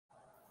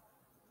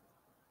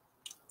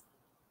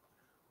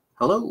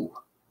Hello.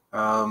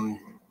 I'm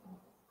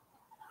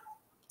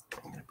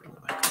going to bring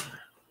the mic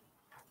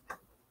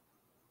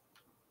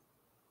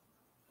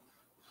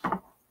over.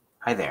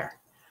 Hi there.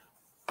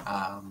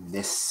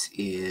 This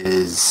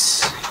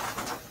is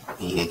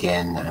me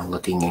again. I'm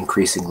looking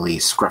increasingly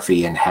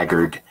scruffy and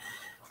haggard.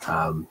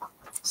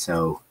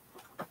 So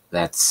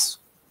that's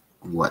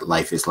what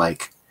life is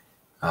like.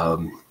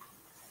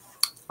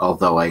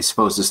 Although I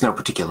suppose there's no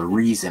particular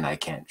reason I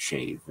can't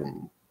shave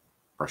and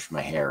brush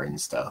my hair and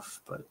stuff,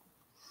 but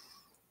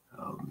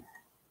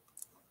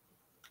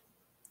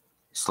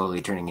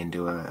slowly turning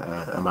into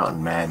a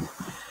mountain man.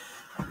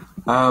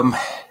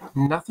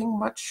 Nothing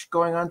much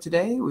going on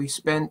today. We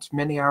spent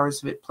many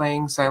hours of it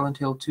playing Silent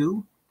Hill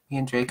 2, me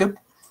and Jacob,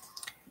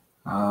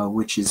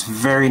 which is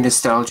very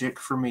nostalgic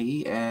for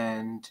me,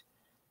 and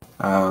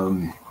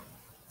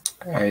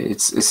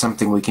it's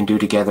something we can do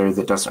together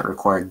that doesn't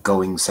require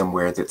going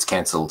somewhere that's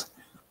canceled.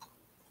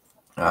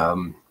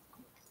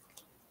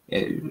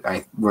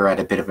 We're at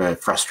a bit of a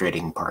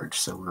frustrating part,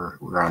 so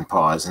we're on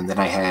pause. And then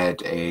I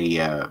had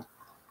a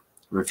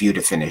review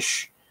to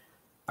finish,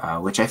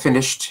 which I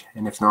finished.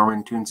 And if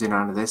Norman tunes in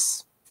onto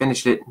this,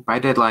 finished it by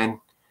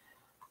deadline.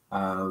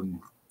 A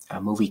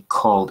movie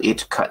called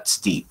It Cuts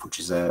Deep, which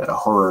is a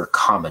horror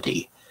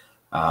comedy.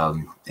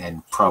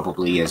 And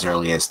probably as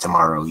early as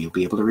tomorrow, you'll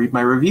be able to read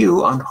my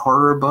review on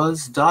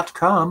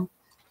horrorbuzz.com.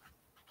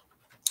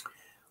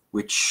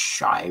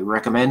 which I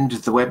recommend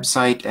the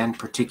website and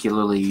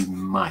particularly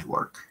my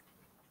work.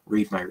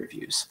 Read my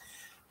reviews.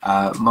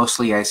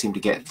 Mostly I seem to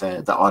get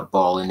the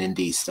oddball and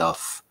indie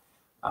stuff.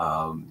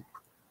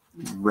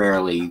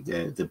 Rarely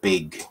the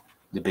big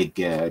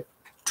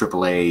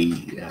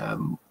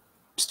AAA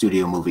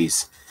studio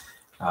movies.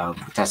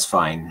 That's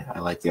fine. I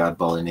like the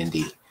oddball and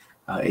indie.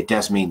 It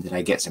does mean that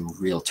I get some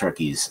real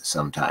turkeys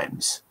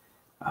sometimes.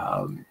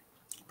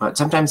 But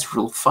sometimes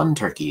real fun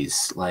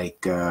turkeys,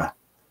 like...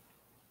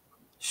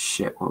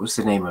 what was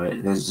the name of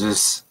it? There's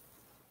this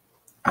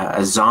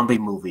a zombie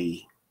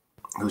movie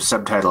whose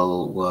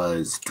subtitle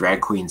was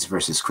Drag Queens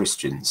versus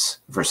Christians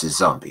versus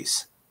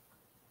Zombies.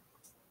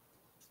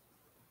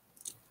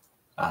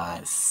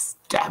 I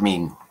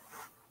mean,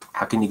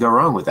 how can you go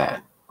wrong with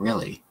that,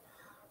 really?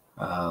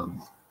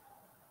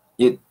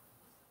 It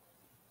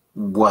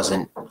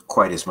wasn't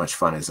quite as much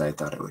fun as I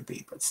thought it would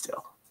be, but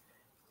still.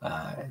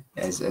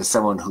 As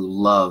someone who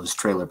loves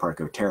Trailer Park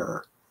of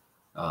Terror,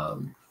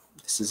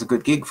 this is a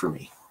good gig for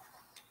me.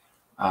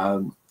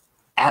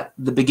 At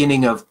the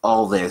beginning of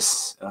all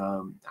this,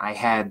 I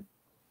had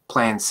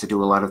plans to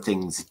do a lot of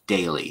things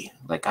daily.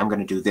 Like, I'm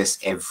going to do this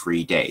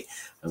every day.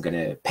 I'm going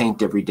to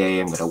paint every day.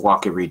 I'm going to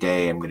walk every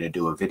day. I'm going to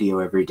do a video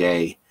every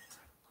day.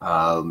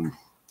 I'm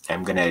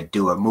going to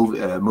do a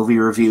movie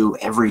review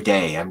every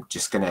day. I'm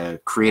just going to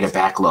create a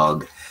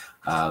backlog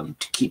to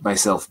keep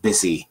myself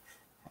busy.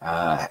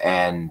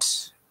 And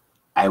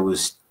I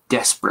was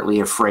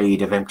desperately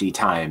afraid of empty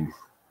time.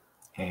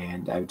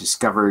 And I've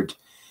discovered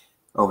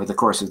over the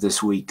course of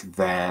this week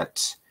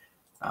that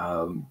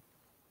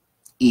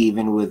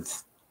even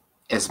with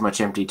as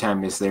much empty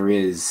time as there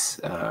is,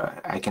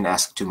 I can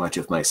ask too much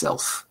of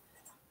myself.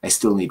 I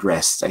still need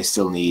rest. I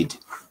still need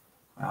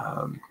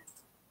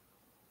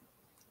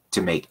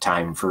to make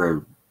time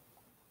for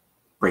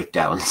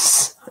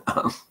breakdowns.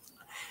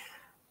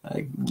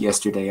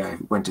 Yesterday I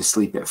went to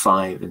sleep at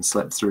 5 and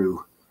slept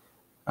through.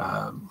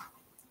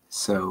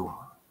 So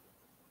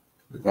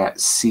that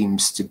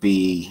seems to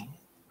be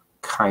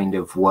kind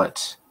of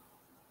what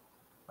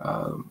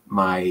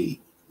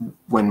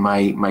when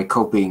my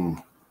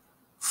coping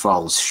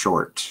falls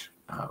short,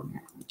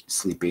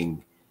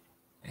 sleeping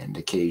and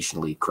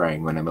occasionally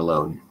crying when I'm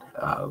alone.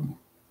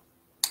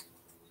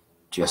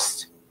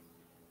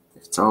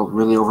 It's all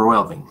really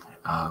overwhelming.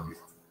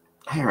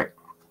 Hey, Eric,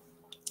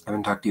 I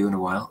haven't talked to you in a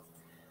while.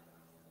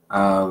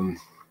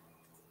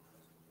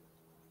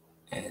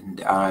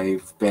 And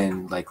I've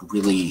been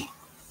really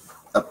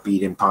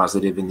upbeat and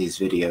positive in these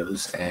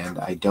videos, and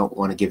I don't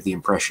want to give the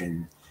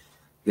impression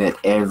that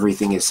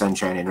everything is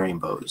sunshine and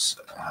rainbows.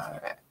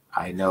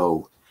 I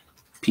know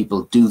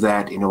people do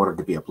that in order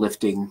to be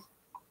uplifting,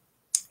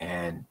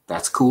 and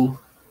that's cool.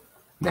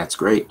 That's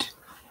great.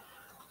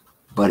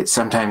 But it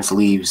sometimes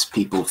leaves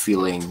people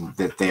feeling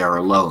that they are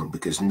alone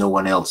because no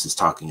one else is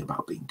talking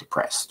about being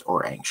depressed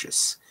or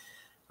anxious.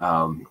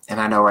 And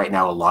I know right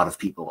now a lot of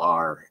people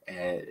are.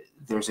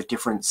 There's a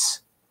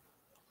difference.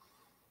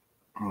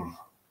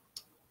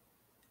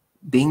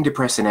 Being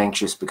depressed and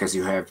anxious because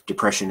you have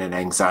depression and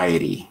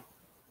anxiety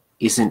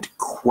isn't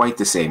quite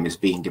the same as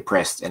being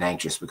depressed and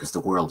anxious because the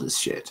world is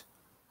shit,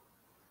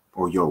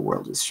 or your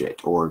world is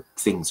shit, or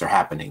things are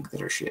happening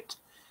that are shit.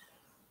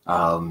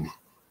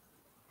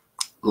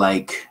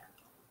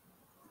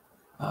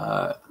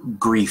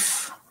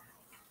 Grief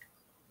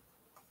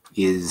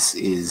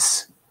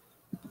is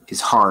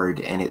hard,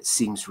 and it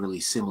seems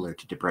really similar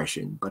to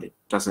depression, but it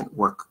doesn't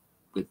work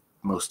with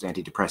most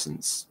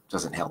antidepressants. It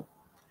doesn't help.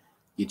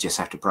 You just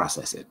have to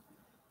process it.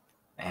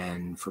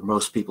 And for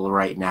most people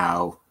right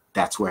now,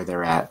 that's where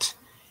they're at.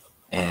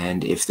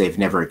 And if they've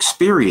never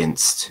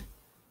experienced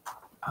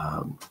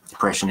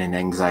depression and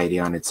anxiety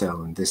on its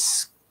own.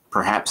 This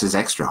perhaps is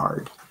extra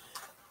hard.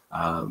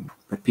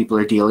 But people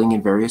are dealing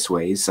in various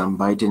ways, some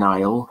by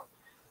denial.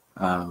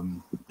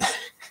 I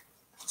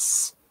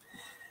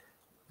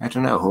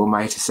don't know, who am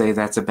I to say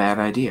that's a bad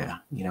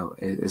idea? You know,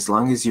 as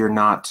long as you're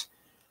not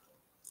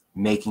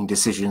making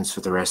decisions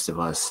for the rest of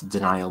us,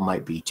 denial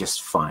might be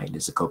just fine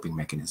as a coping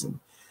mechanism.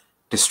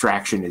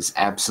 Distraction is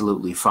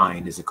absolutely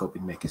fine as a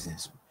coping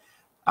mechanism.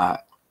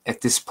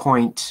 At this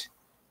point,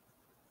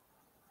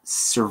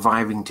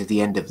 surviving to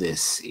the end of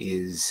this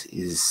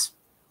is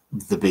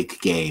the big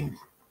game,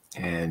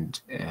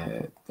 and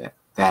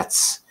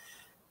that's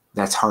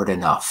hard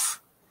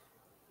enough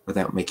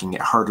without making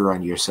it harder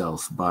on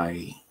yourself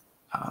by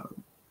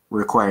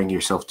requiring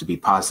yourself to be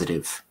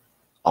positive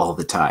all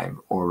the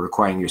time or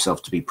requiring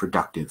yourself to be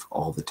productive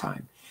all the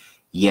time.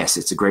 Yes,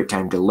 it's a great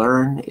time to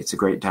learn. It's a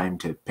great time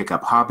to pick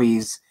up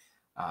hobbies.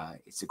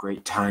 It's a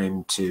great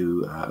time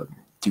to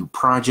do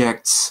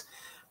projects.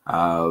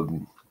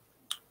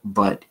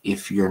 But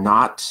if you're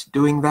not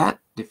doing that,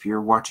 if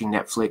you're watching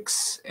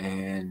Netflix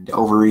and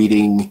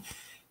overeating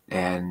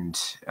and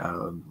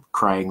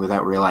crying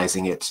without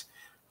realizing it,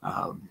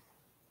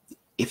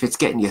 if it's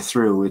getting you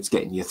through, it's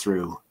getting you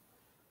through.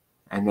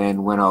 And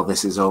then when all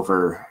this is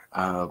over,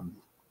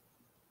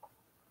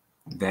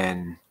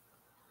 then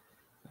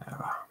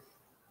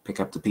pick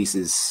up the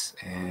pieces,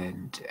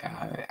 and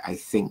I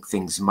think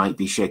things might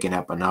be shaken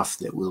up enough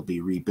that we'll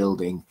be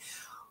rebuilding,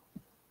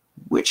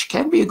 which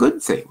can be a good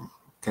thing,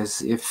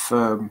 because if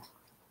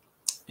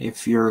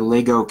your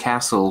Lego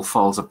castle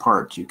falls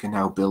apart, you can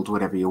now build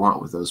whatever you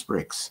want with those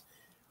bricks.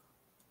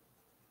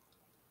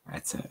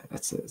 That's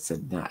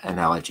an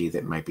analogy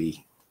that might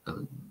be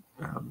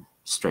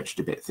stretched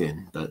a bit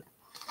thin, but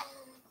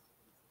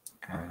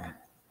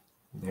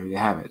there you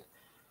have it.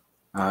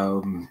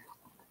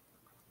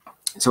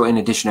 So in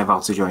addition, I've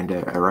also joined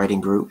a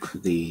writing group,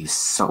 the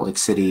Salt Lake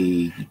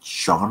City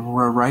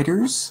Genre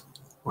Writers,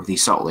 or the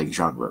Salt Lake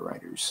Genre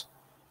Writers,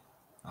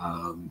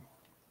 on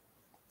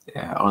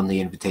the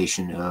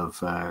invitation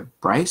of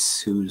Bryce,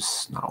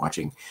 who's not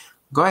watching.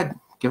 Go ahead,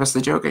 give us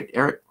the joke,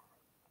 Eric.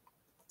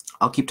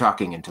 I'll keep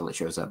talking until it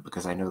shows up,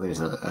 because I know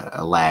there's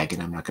a lag,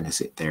 and I'm not going to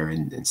sit there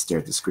and stare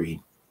at the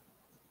screen.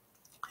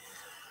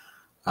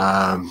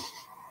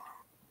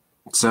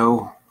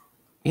 So,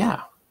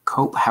 yeah,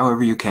 cope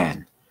however you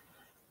can.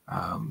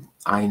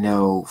 I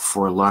know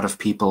for a lot of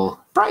people,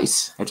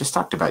 Bryce, I just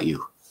talked about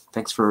you.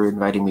 Thanks for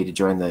inviting me to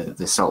join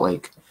the Salt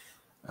Lake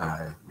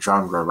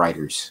Genre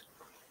Writers.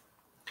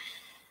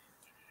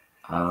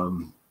 A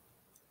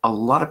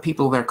lot of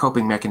people, their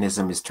coping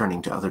mechanism is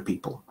turning to other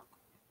people.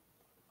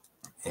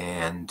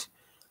 And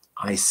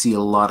I see a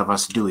lot of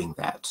us doing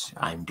that.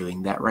 I'm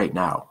doing that right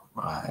now.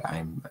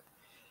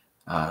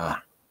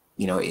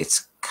 You know,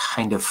 it's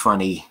kind of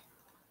funny.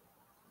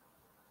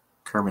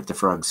 Kermit the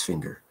Frog's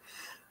finger.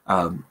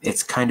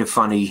 It's kind of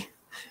funny.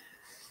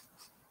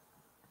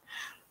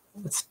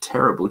 It's a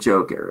terrible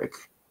joke, Eric.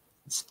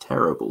 It's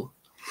terrible.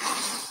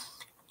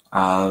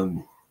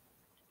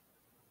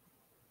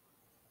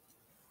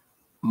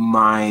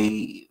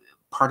 My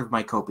part of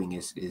my coping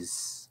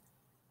is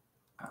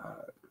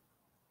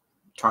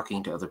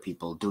talking to other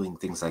people, doing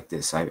things like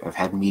this. I've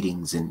had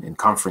meetings and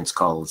conference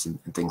calls and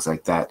things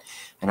like that,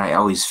 and I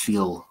always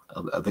feel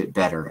a bit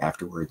better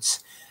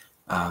afterwards.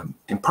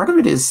 And part of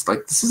it is,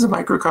 like, this is a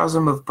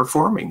microcosm of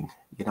performing.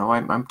 You know,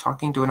 I'm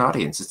talking to an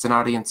audience. It's an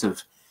audience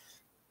of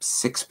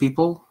 6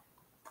 people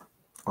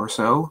or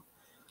so.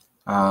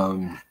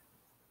 That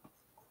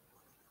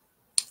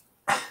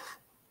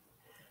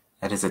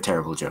is a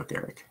terrible joke,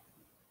 Eric.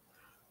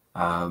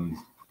 And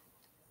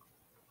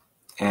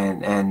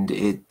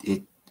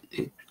it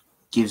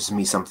gives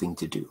me something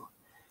to do.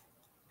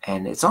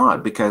 And it's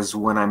odd, because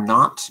when I'm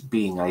not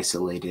being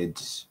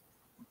isolated,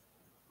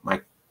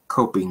 my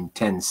coping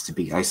tends to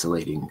be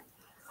isolating.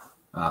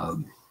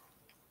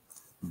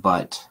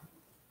 But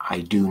I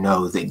do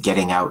know that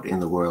getting out in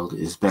the world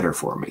is better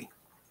for me.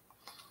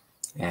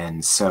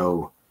 And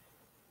so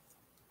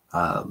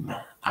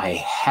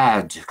I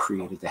had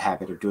created the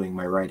habit of doing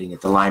my writing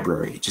at the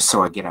library, just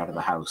so I get out of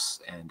the house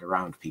and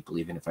around people,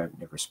 even if I've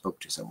never spoke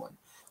to someone.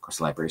 Of course,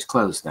 the library's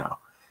closed now.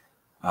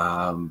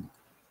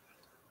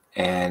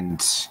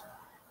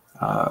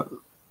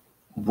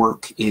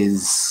 Work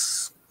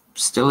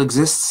still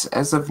exists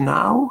as of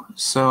now,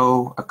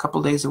 so a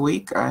couple days a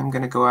week I'm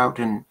going to go out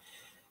and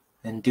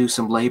do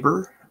some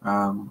labor,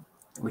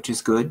 which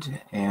is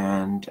good,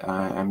 and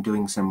I'm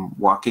doing some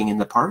walking in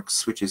the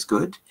parks, which is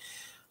good.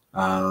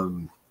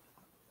 My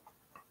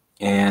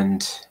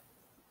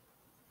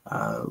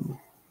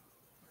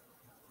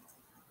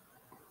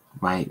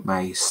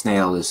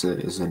snail is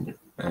an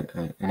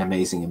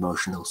amazing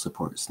emotional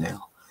support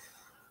snail.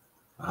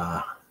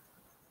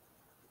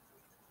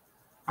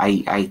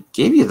 I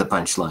gave you the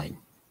punchline.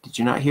 Did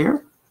you not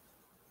hear?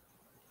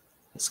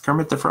 It's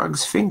Kermit the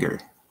Frog's finger.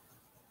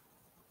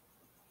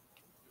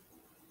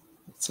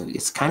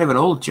 It's kind of an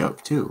old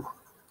joke too,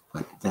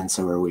 but then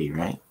so are we,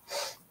 right?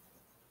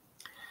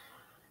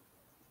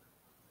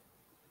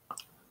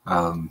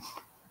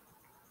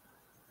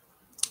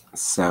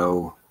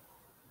 So,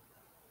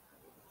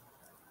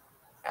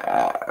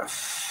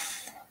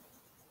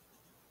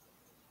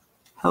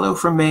 hello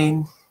from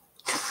Maine.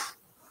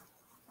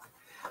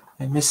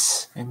 I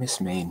miss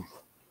Maine.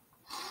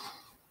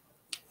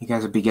 You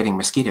guys will be getting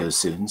mosquitoes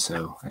soon,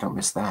 so I don't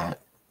miss that.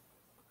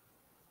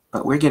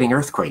 But we're getting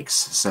earthquakes,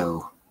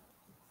 so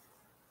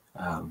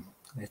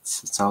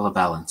it's all a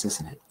balance,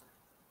 isn't it?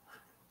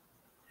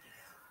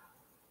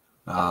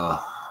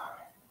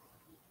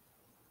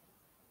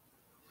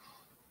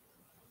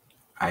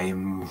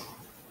 I'm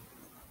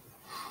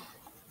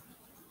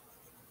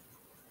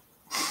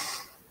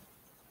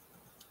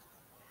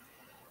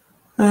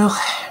well,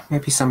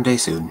 maybe someday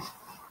soon.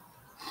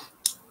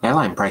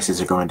 Airline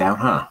prices are going down,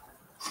 huh?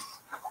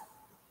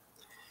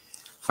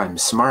 If I'm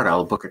smart,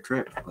 I'll book a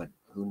trip, but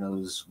who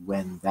knows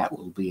when that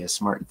will be a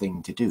smart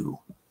thing to do.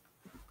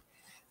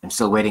 I'm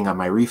still waiting on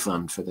my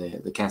refund for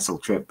the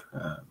canceled trip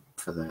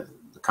for the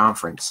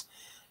conference,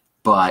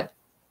 but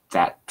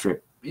that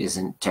trip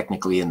isn't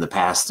technically in the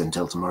past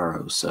until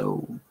tomorrow,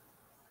 so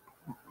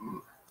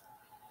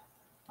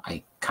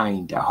I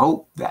kind of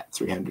hope that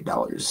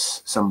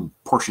 $300, some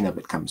portion of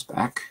it comes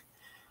back,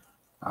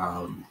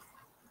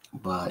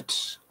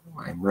 but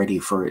I'm ready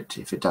for it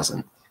if it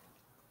doesn't.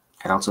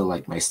 I'd also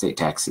like my state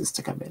taxes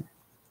to come in.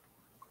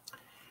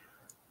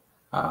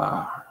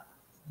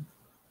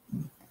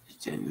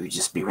 It would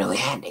just be really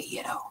handy,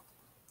 you know.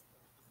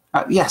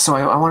 Yeah, so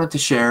I wanted to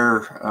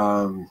share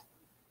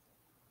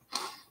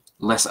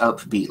less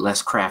upbeat,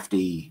 less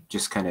crafty,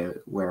 just kind of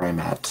where I'm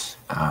at.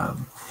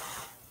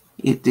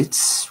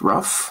 It's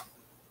rough,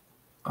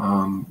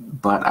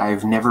 but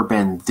I've never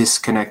been this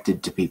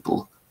connected to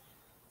people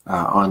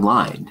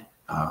online.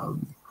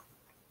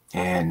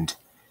 And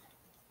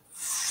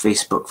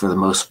Facebook, for the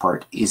most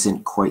part,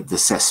 isn't quite the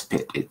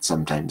cesspit it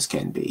sometimes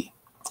can be.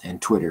 And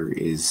Twitter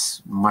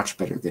is much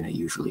better than it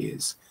usually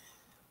is,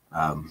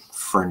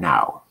 for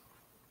now.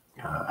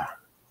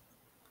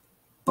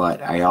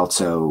 But I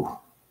also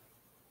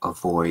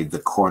avoid the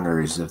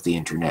corners of the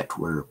internet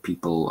where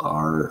people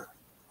are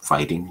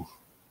fighting.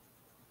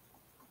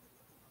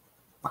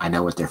 I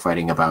know what they're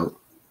fighting about.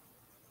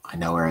 I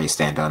know where I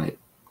stand on it.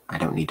 I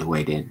don't need to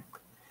wade in.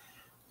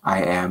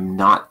 I am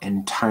not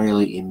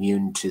entirely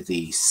immune to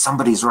the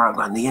somebody's wrong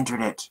on the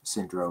internet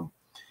syndrome,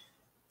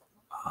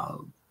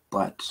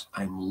 but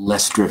I'm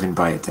less driven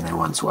by it than I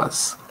once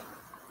was.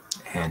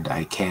 And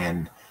I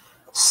can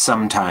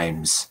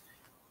sometimes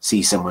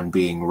see someone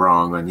being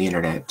wrong on the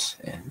internet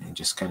and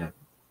just kind of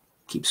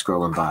keep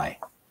scrolling by.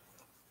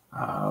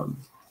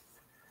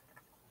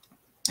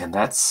 And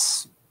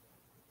that's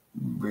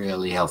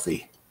really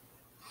healthy.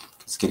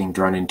 It's getting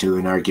drawn into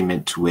an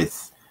argument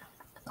with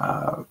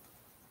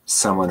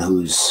someone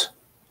who's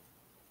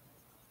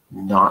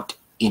not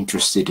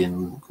interested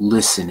in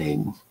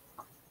listening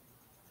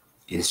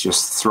is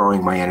just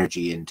throwing my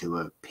energy into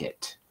a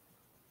pit.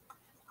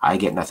 I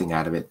get nothing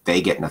out of it.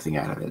 They get nothing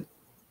out of it.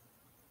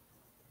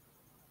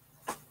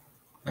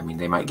 I mean,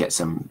 they might get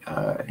some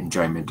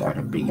enjoyment out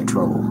of being a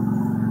troll.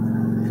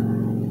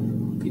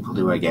 People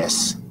do, I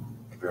guess.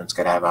 Everyone's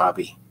got to have a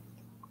hobby.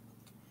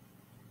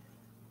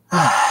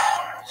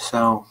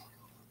 So,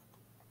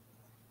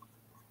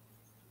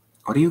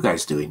 what are you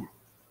guys doing?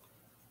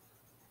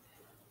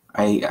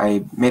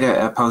 I made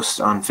a post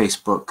on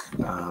Facebook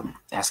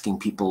asking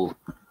people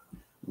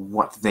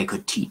what they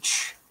could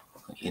teach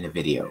in a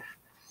video.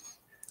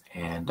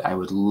 And I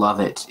would love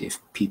it if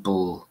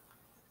people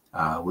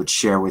would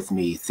share with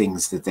me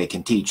things that they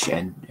can teach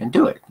and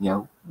do it. You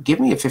know, give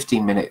me a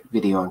 15-minute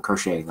video on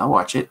crocheting. I'll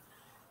watch it.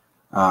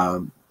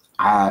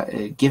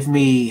 Give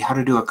me how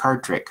to do a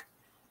card trick.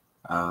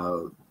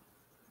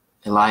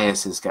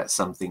 Elias has got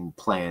something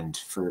planned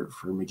for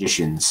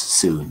magicians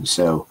soon,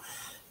 so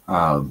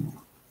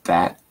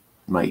that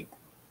might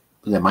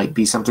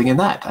be something in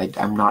that.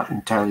 I'm not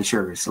entirely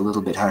sure. It's a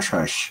little bit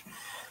hush-hush.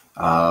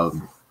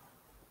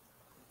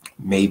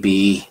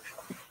 Maybe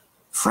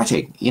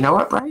fretting. You know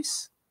what,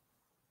 Bryce?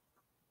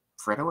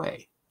 Fret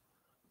away.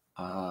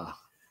 I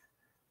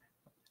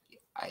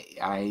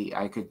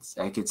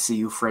could see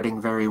you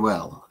fretting very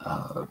well,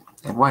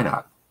 and why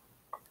not?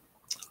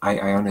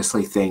 I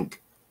honestly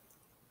think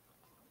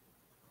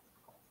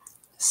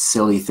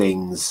silly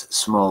things,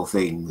 small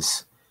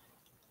things,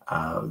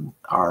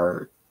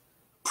 are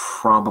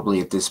probably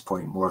at this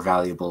point more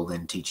valuable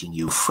than teaching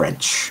you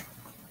French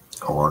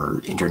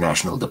or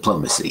international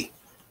diplomacy.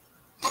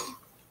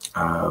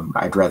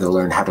 I'd rather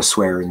learn how to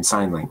swear in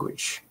sign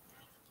language.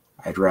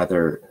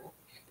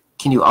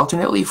 Can you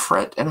alternately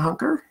fret and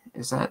hunker?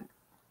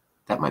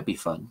 That might be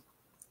fun.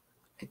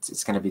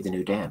 It's going to be the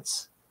new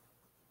dance.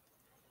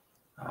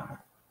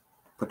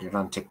 Put it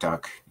on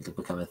TikTok. It'll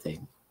become a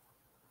thing.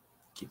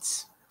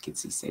 Kids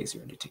these days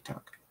are into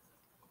TikTok.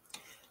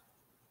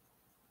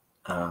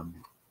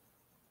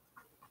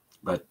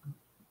 But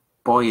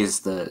boy, is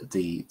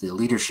the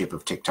leadership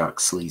of TikTok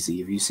sleazy.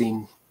 Have you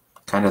seen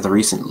kind of the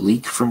recent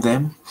leak from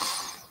them?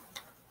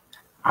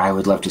 I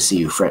would love to see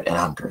you fret and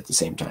hunker at the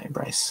same time,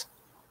 Bryce.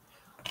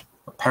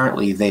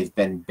 Apparently, they've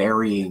been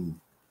burying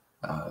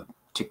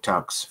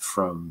TikToks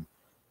from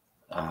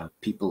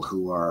people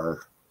who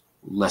are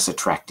less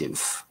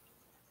attractive.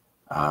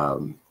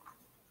 And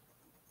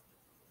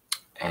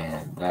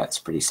that's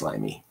pretty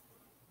slimy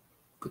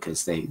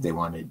because they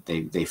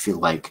feel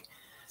like,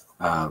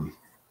 hey,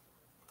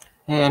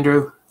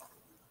 Andrew,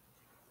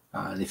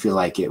 they feel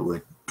like it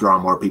would draw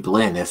more people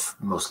in if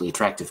mostly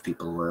attractive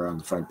people were on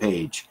the front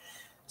page.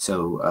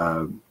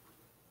 So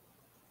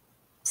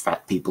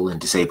fat people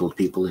and disabled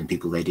people and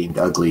people they deemed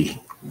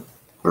ugly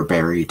were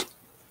buried.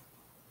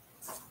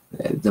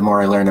 The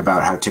more I learn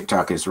about how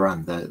TikTok is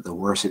run, the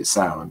worse it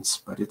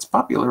sounds. But it's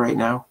popular right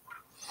now.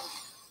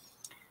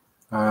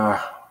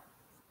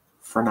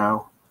 For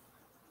now.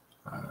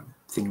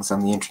 Things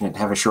on the internet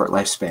have a short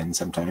lifespan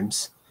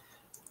sometimes.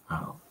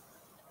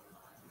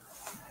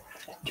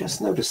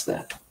 Just noticed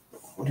that.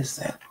 What is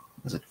that?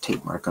 There's a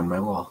tape mark on my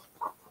wall.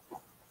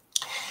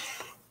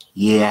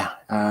 Yeah,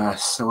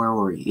 so where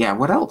were we? Yeah,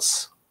 what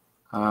else?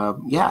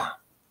 Yeah,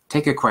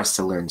 take a quest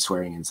to learn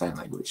swearing in sign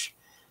language.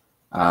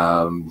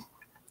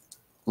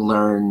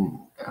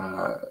 Learn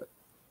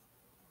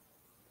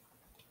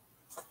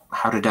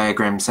how to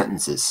diagram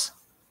sentences.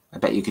 I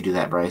bet you could do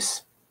that,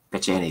 Bryce.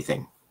 Bet you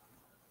anything.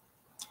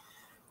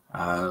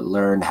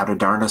 Learn how to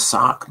darn a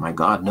sock. My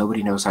God,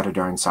 nobody knows how to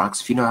darn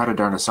socks. If you know how to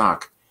darn a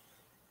sock,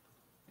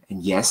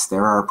 and yes,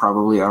 there are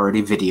probably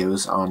already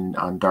videos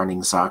on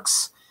darning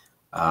socks,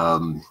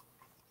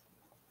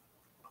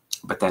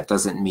 but that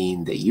doesn't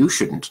mean that you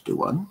shouldn't do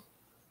one,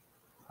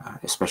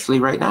 especially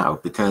right now,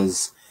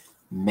 because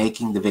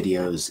making the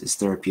videos is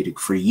therapeutic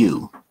for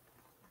you,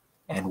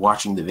 and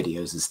watching the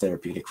videos is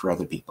therapeutic for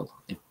other people.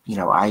 You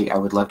know, I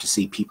would love to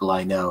see people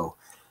I know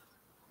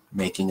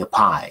making a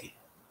pie,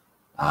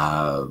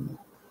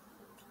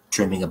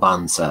 trimming a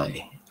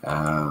bonsai,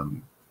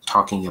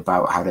 talking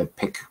about how to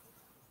pick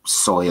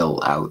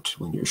soil out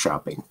when you're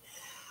shopping.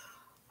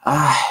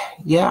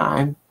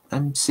 Yeah,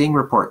 I'm seeing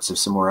reports of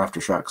some more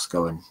aftershocks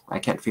going. I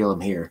can't feel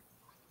them here.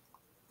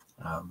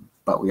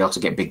 But we also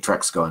get big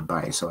trucks going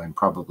by, so I'm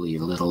probably a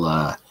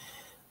little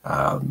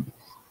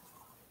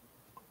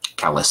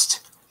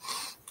calloused.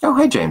 Oh,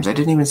 hi, James. I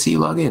didn't even see you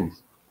log in.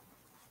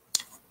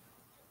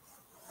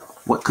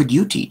 What could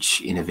you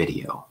teach in a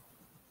video?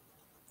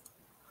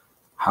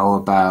 How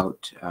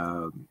about,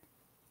 two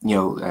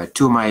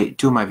of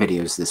my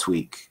videos this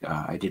week.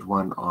 I did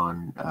one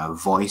on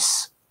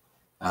voice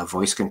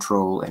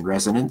control and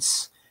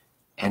resonance,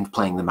 and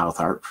playing the mouth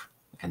harp,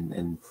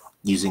 and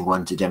using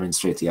one to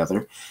demonstrate the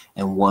other,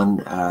 and one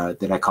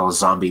that I call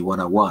Zombie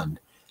 101,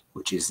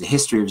 which is the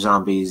history of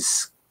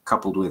zombies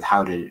coupled with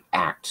how to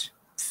act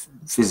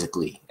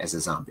physically as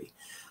a zombie.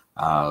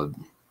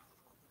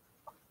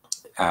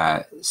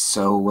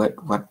 So what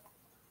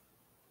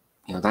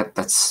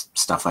that's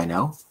stuff I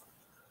know.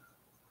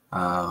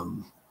 How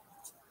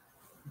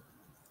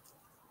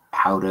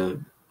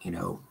to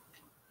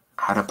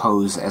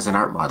pose as an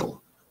art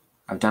model.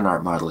 I've done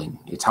art modeling.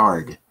 It's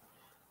hard.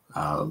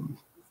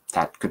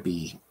 That could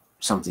be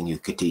something you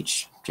could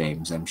teach,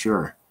 James, I'm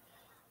sure.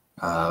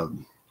 That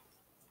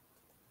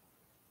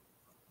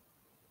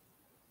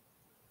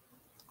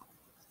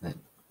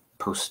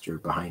poster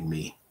behind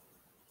me.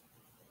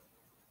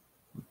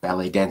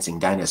 Ballet dancing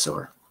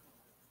dinosaur.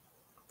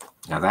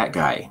 Now that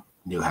guy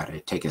knew how to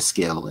take a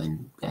skill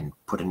and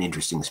put an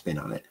interesting spin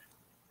on it.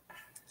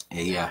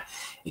 A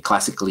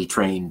classically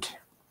trained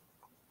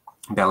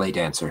ballet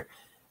dancer,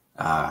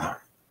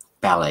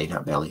 ballet,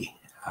 not belly,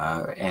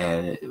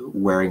 and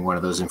wearing one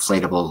of those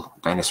inflatable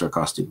dinosaur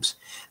costumes.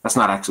 That's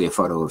not actually a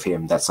photo of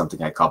him. That's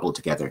something I cobbled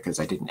together because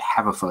I didn't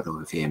have a photo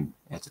of him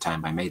at the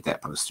time I made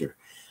that poster,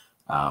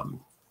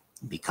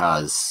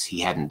 because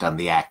he hadn't done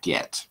the act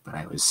yet. But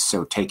I was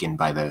so taken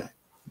by the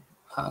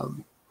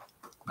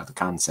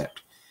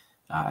concept.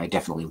 I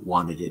definitely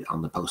wanted it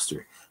on the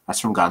poster. That's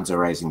from Gonzo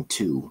Rising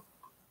 2.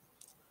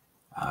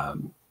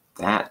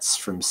 That's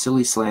from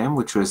Silly Slam,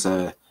 which was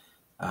a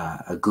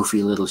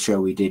goofy little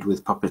show we did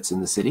with puppets in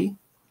the city.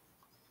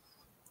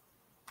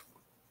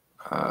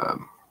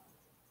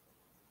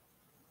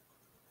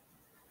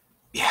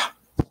 Yeah.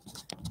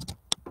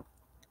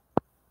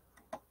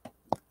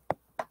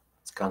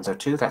 It's Gonzo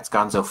 2. That's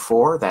Gonzo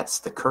 4. That's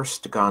The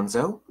Cursed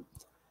Gonzo.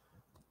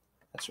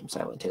 That's from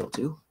Silent Hill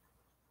 2.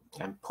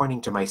 I'm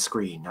pointing to my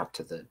screen, not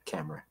to the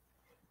camera.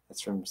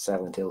 That's from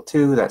Silent Hill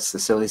 2. That's the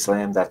Silly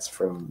Slam. That's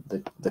from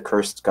the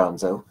Cursed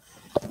Gonzo.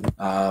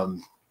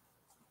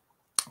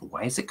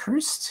 Why is it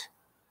cursed?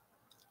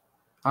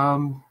 I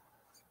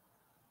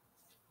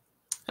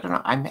don't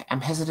know.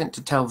 I'm hesitant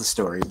to tell the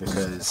story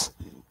because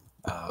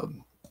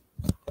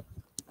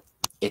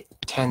it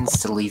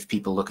tends to leave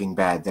people looking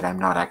bad that I'm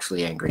not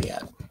actually angry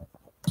at.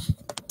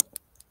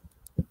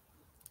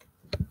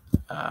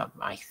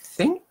 I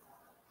think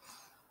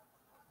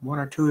one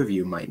or two of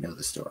you might know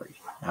the story.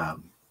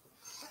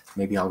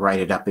 Maybe I'll write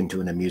it up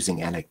into an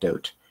amusing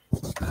anecdote.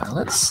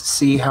 Let's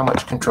see how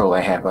much control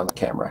I have on the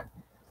camera.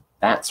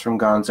 That's from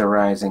Gonzo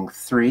Rising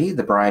 3,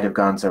 The Bride of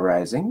Gonzo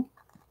Rising.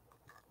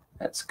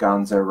 That's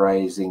Gonzo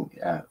Rising.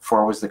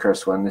 4 was the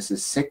cursed one. This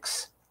is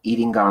 6,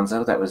 Eating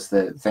Gonzo. That was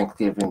the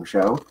Thanksgiving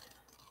show.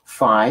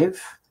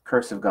 5,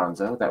 Curse of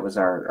Gonzo. That was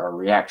our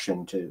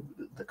reaction to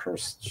the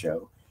Cursed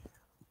show.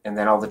 And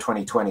then all the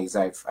 2020s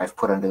I've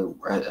put under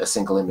a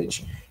single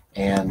image.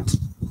 And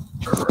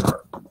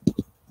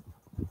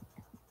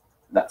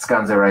that's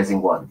Gonzo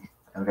Rising 1.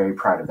 I'm very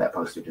proud of that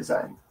poster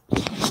design.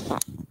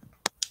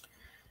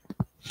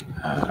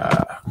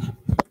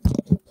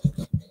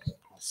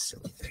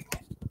 Silly thing.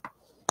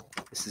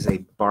 This is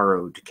a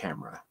borrowed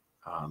camera.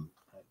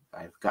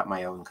 I've got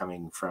my own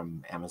coming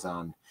from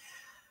Amazon,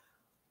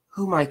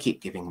 whom I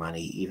keep giving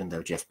money, even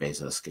though Jeff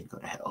Bezos can go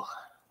to hell.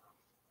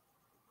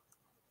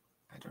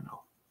 I don't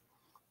know.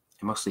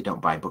 I mostly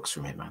don't buy books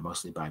from him. I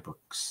mostly buy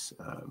books.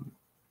 I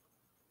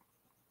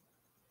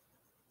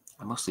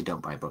mostly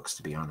don't buy books,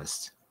 to be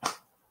honest.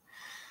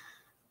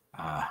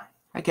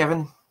 Hi,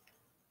 Kevin.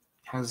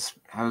 How's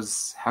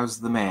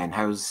the man?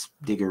 How's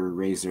Digger,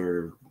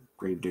 Razor,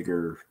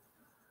 Gravedigger,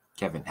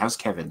 Kevin? How's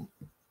Kevin?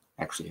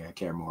 Actually, I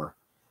care more.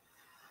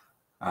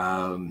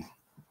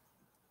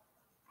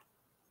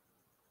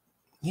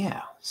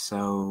 Yeah,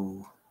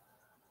 so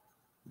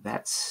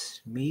that's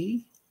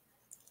me.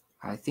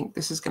 I think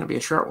this is going to be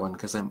a short one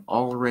because I'm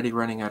already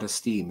running out of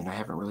steam and I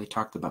haven't really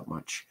talked about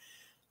much.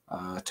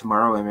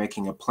 Tomorrow I'm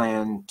making a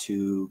plan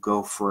to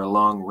go for a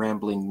long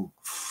rambling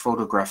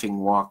photographing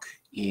walk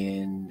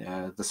in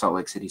the Salt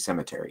Lake City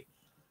Cemetery.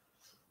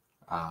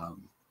 How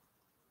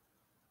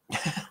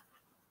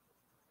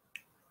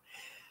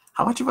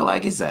much of a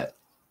lag is that,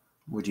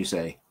 would you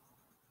say?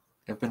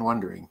 I've been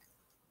wondering.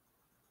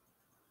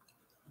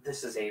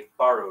 This is a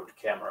borrowed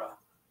camera.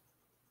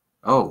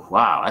 Oh,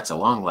 wow, that's a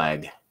long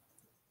lag.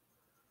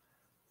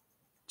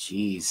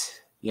 Jeez.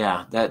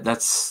 Yeah,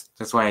 that's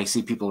why I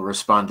see people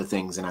respond to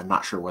things and I'm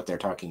not sure what they're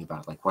talking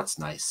about. Like, what's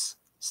nice,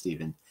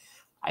 Stephen?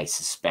 I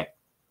suspect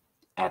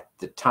at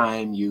the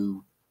time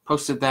you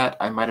posted that,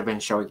 I might have been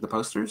showing the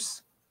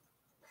posters.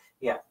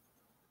 Yeah.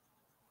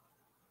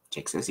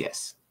 Jake says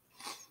yes.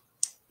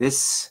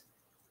 This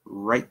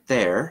right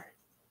there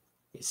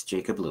is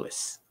Jacob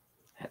Lewis.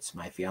 That's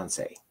my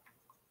fiance.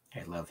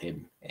 I love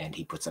him, and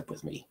he puts up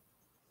with me.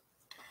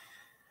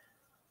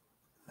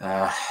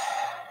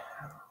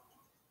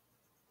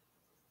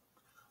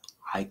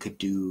 I could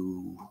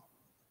do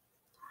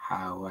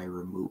how I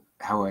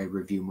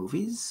review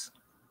movies.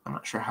 I'm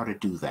not sure how to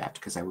do that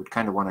because I would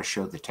kind of want to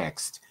show the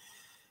text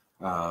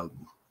because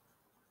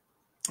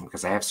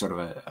I have sort of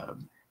a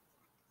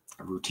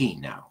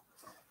routine now.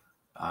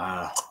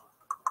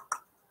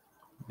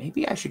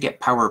 Maybe I should get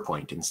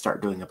PowerPoint and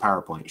start doing a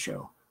PowerPoint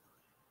show.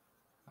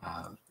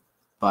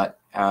 But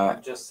I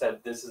just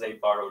said this is a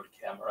borrowed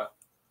camera.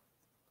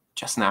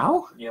 Just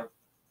now? Yep.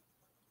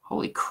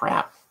 Holy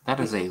crap. That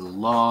is a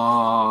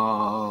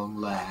long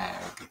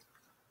lag.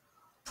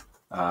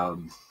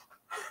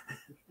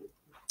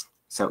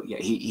 So yeah,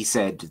 he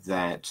said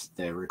that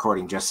the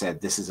recording just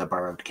said this is a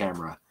borrowed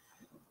camera,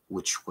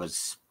 which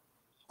was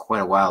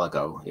quite a while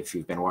ago if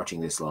you've been watching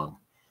this long.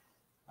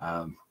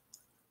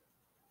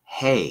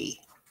 Hey,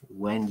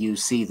 when you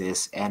see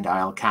this, and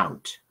I'll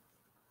count.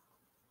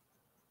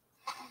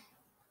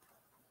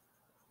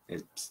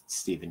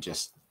 Stephen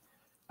just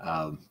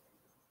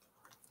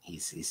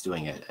he's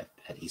doing it.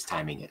 He's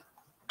timing it,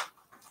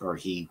 or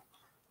he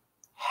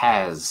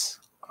has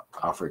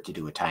offered to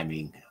do a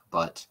timing,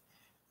 but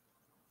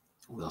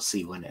we'll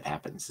see when it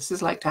happens. This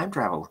is like time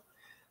travel.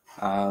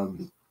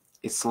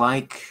 It's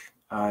like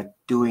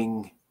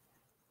doing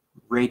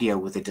radio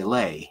with a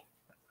delay,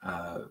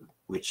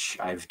 which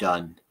I've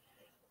done.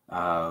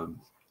 I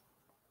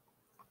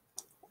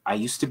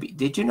used to be,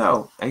 did you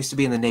know, I used to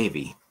be in the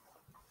Navy.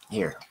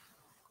 Here,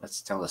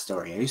 let's tell a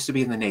story. I used to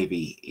be in the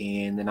Navy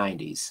in the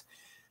 90s,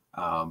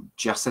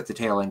 just at the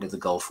tail end of the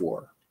Gulf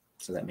War.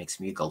 So that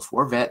makes me a Gulf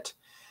War vet.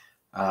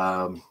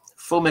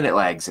 Full minute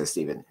lag, says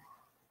Stephen,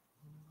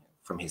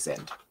 from his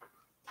end.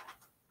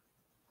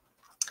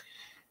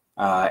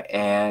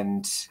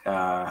 As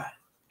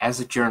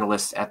a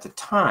journalist at the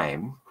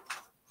time,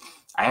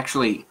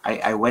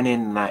 I went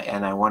in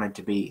and I wanted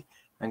to be,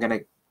 I'm going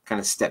to kind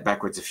of step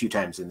backwards a few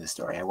times in this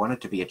story. I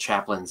wanted to be a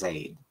chaplain's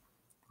aide,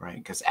 right?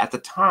 Because at the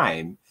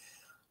time,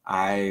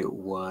 I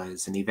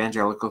was an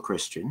evangelical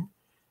Christian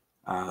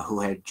who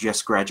had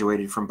just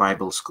graduated from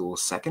Bible school,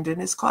 second in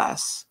his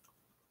class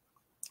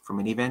from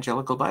an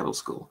evangelical Bible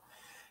school.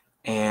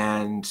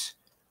 And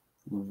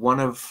one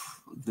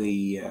of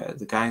the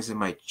guys in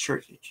my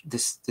church,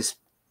 this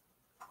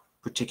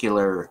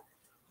particular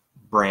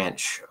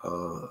branch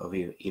of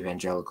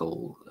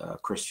evangelical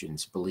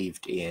Christians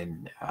believed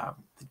in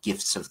the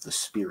gifts of the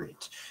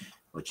Spirit,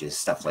 which is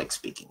stuff like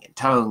speaking in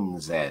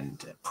tongues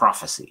and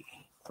prophecy,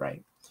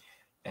 right?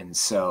 And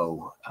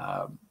so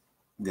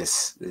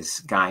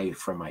this guy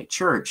from my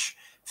church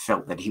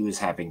felt that he was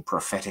having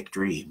prophetic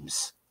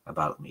dreams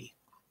about me,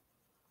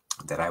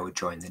 that I would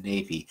join the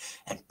Navy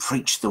and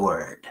preach the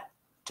word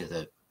to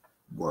the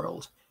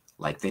world,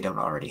 like they don't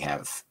already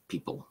have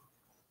people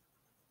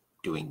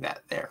doing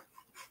that there.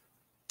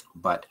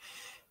 But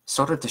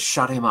sort of to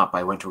shut him up,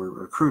 I went to a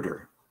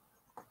recruiter.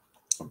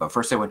 But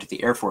first I went to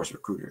the Air Force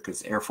recruiter,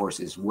 because Air Force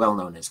is well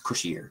known as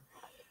cushier.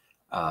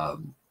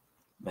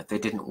 but they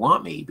didn't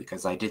want me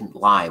because I didn't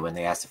lie when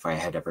they asked if I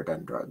had ever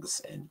done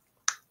drugs. And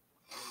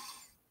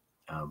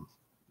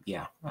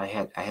yeah, I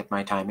had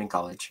my time in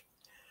college.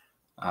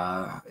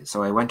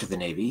 So I went to the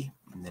Navy,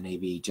 and the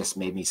Navy just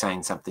made me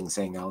sign something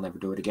saying I'll never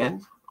do it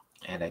again.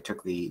 And I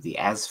took the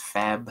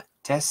ASVAB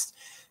test,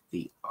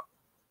 the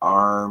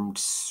Armed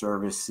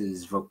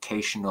Services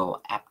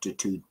Vocational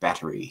Aptitude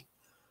Battery.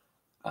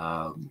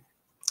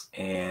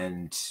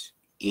 And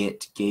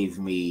it gave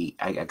me,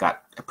 I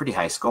got a pretty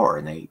high score,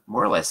 and they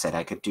more or less said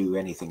I could do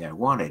anything I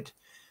wanted.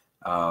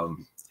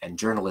 And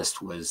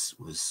journalist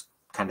was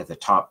kind of the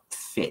top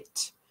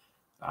fit.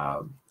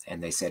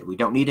 And they said, we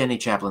don't need any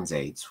chaplain's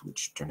aides,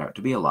 which turned out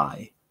to be a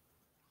lie.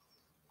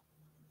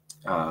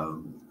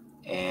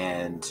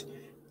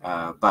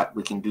 But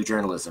we can do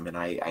journalism. And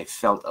I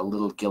felt a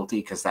little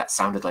guilty because that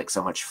sounded like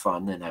so much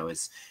fun, and I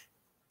was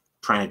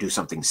trying to do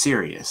something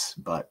serious,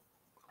 but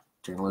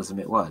journalism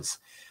it was.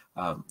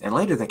 And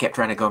later they kept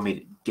trying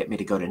to get me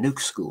to go to nuke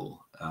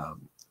school,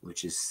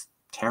 which is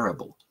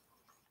terrible.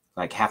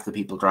 Like half the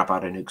people drop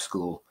out of nuke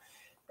school,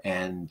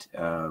 and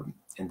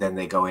then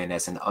they go in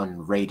as an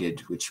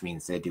unrated, which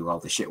means they do all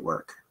the shit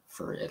work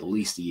for at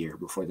least a year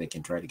before they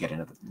can try to get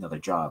another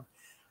job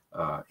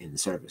in the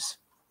service.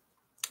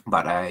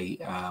 But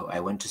I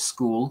went to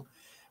school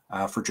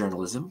for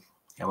journalism.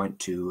 I went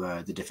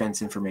to the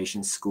Defense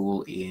Information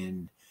School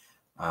in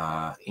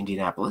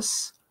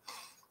Indianapolis.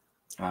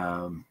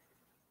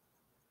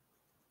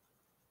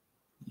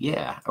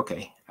 Yeah,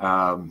 okay.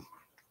 The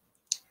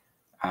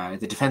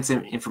Defense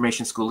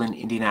Information School in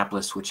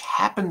Indianapolis, which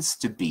happens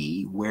to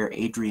be where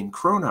Adrian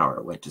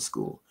Cronauer went to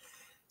school,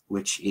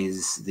 which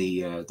is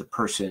the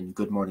person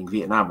Good Morning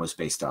Vietnam was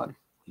based on.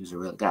 He was a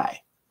real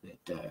guy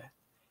that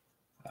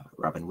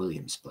Robin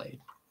Williams played.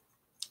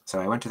 So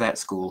I went to that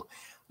school.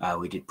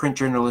 We did print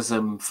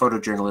journalism,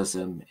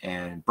 photojournalism,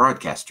 and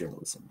broadcast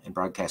journalism. And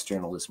broadcast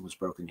journalism was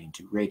broken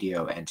into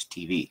radio and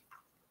TV.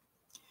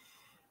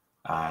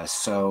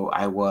 So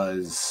I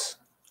was,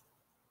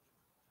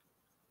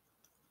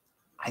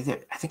 I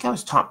think I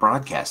was top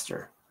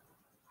broadcaster.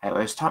 I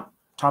was top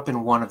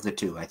in one of the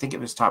two. I think it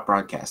was top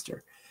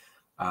broadcaster.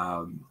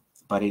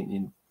 But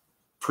in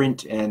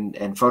print and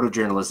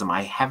photojournalism,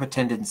 I have a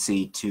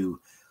tendency to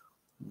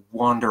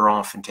wander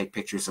off and take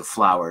pictures of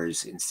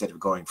flowers instead of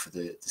going for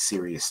the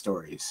serious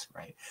stories,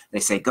 right? They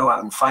say, go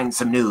out and find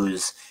some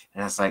news.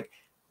 And I was like,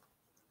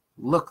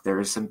 look, there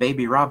are some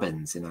baby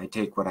robins, and I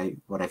take what I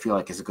feel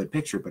like is a good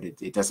picture, but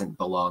it doesn't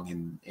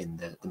belong in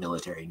the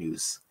military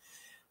news.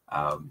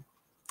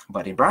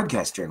 But in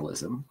broadcast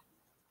journalism,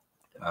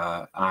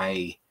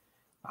 I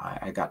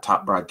got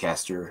top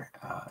broadcaster,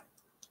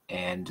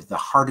 and the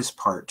hardest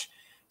part,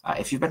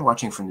 if you've been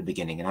watching from the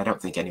beginning, and I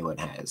don't think anyone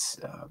has,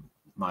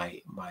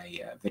 my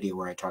video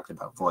where I talked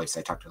about voice,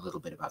 I talked a little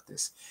bit about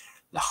this.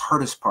 The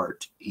hardest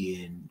part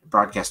in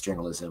broadcast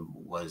journalism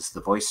was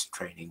the voice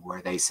training,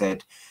 where they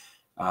said,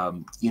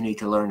 you need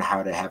to learn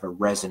how to have a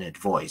resonant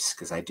voice,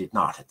 because I did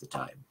not at the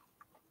time.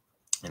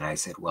 And I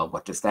said, well,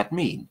 what does that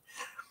mean?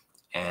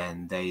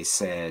 And they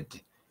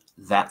said,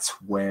 that's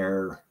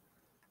where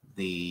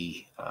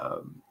the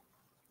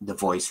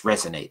voice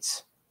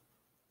resonates.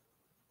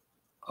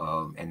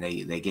 And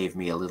they gave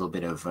me a little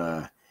bit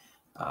of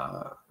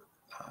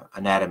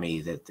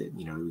anatomy that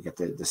you know, we got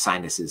the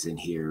sinuses in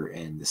here,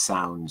 and the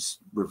sounds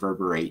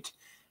reverberate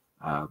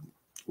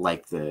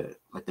like the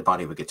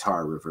body of a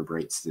guitar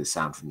reverberates the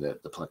sound from the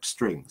plucked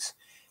strings.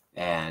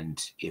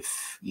 And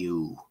if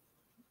you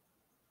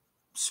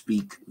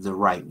speak the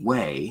right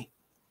way,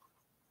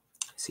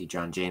 see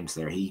John James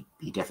there, he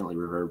definitely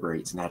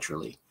reverberates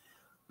naturally,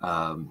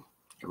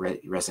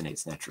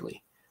 resonates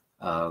naturally.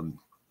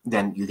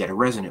 Then you get a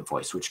resonant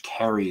voice, which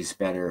carries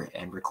better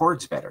and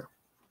records better,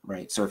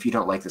 right? So if you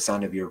don't like the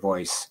sound of your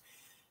voice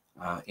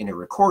in a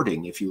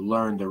recording, if you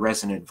learn the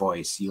resonant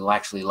voice, you'll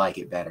actually like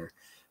it better,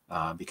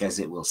 because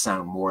it will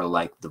sound more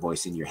like the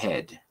voice in your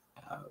head.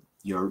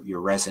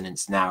 Your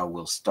resonance now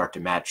will start to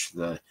match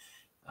the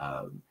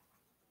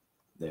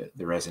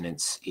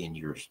resonance in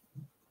your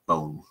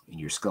bone, in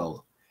your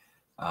skull.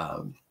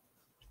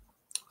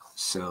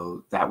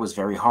 So that was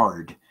very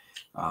hard,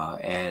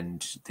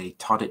 and they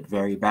taught it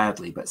very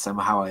badly, but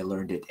somehow I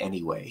learned it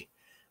anyway.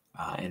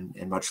 And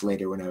much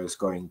later, when I was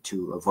going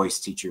to a voice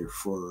teacher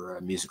for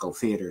musical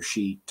theater,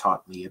 she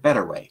taught me a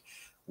better way,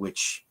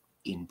 which,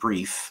 in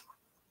brief,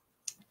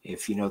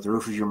 if you know the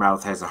roof of your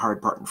mouth has a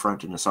hard part in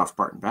front and a soft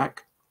part in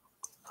back,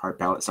 hard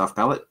palate, soft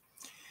palate,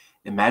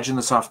 imagine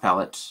the soft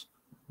palate,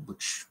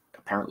 which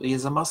apparently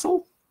is a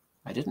muscle,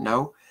 I didn't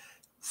know,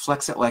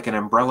 flex it like an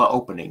umbrella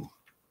opening,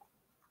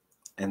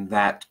 and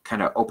that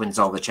kind of opens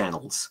all the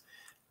channels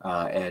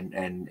and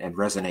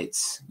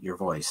resonates your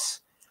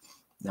voice.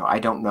 Now, I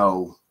don't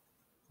know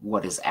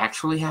what is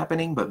actually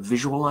happening, but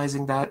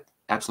visualizing that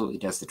absolutely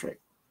does the trick.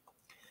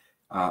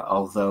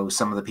 Although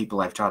some of the people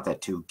I've taught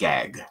that to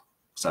gag,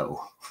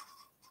 so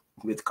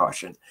with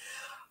caution.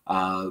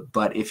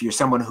 But if you're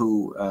someone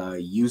who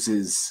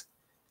uses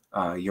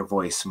your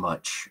voice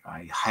much,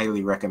 I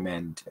highly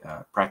recommend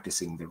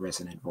practicing the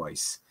resonant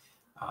voice.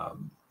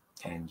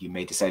 And you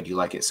may decide you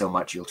like it so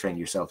much you'll train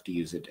yourself to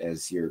use it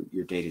as your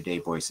day-to-day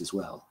voice as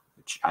well,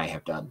 which I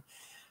have done.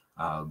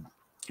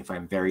 If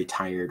I'm very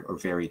tired or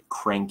very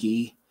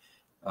cranky,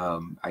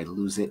 I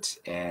lose it,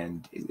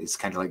 and it's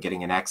kind of like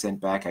getting an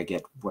accent back. I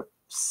get what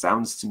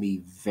sounds to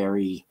me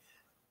very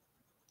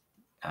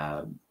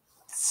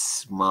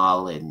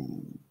small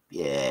and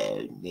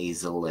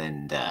nasal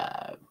and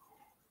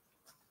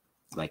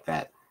like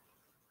that.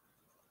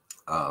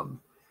 Hi,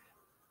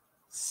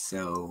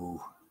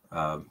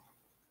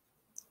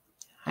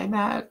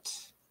 Matt.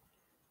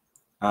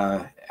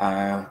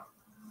 That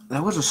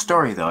was a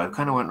story, though. I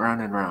kind of went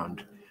round and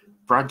round.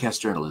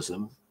 Broadcast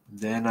journalism.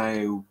 Then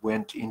I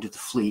went into the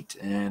fleet,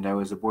 and I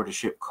was aboard a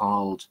ship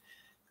called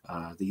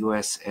the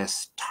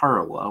USS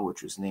Tarawa,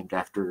 which was named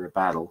after a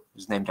battle. It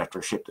was named after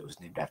a ship that was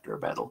named after a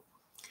battle.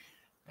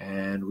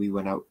 And we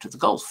went out to the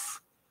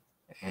Gulf.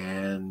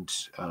 And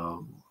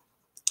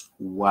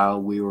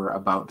while we were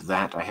about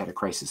that, I had a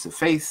crisis of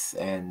faith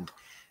and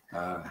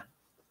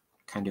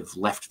kind of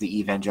left the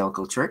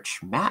evangelical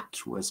church.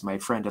 Matt was my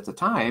friend at the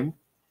time.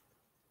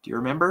 Do you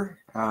remember?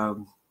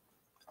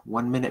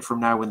 1 minute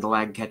from now, when the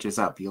lag catches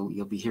up,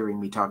 you'll be hearing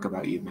me talk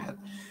about you, Matt.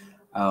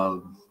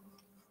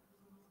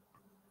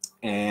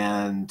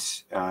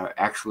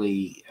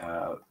 Actually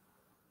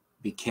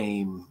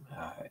became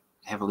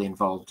heavily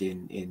involved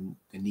in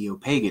the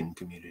neo-pagan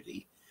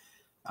community,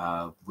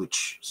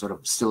 which sort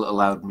of still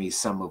allowed me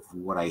some of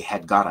what I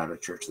had got out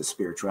of church, the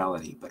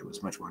spirituality, but it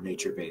was much more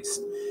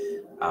nature-based,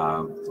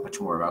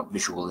 much more about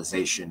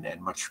visualization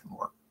and much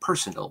more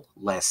personal,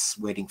 less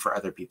waiting for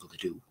other people to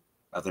do,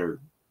 other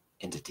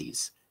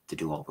entities to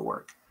do all the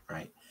work,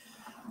 right?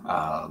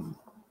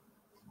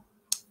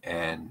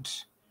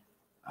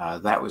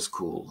 That was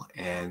cool,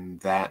 and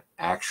that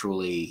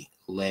actually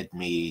led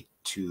me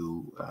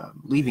to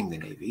leaving the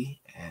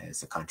Navy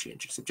as a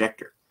conscientious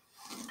objector,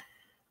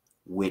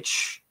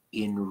 which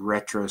in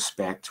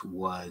retrospect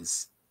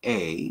was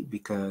A,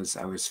 because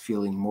I was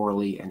feeling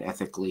morally and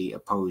ethically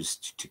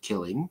opposed to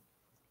killing,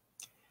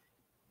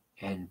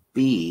 and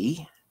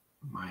B,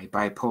 my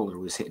bipolar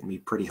was hitting me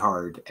pretty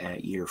hard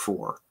at year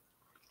 4.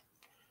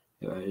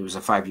 It was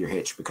a 5-year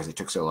hitch because it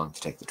took so long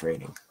to take the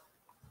training.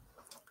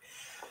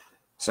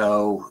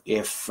 So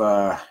if,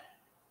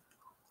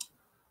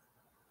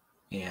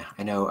 yeah,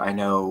 I know I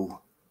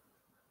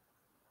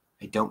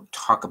don't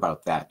talk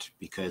about that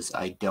because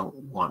I don't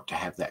want to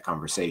have that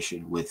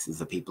conversation with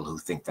the people who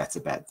think that's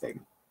a bad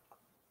thing.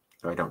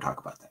 So I don't talk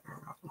about that very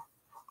often.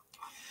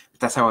 But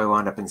that's how I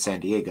wound up in San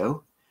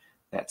Diego.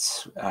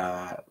 That's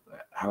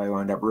how I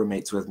wound up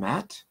roommates with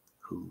Matt,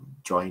 who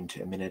joined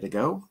a minute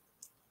ago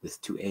with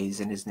 2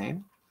 A's in his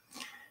name.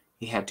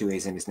 He had 2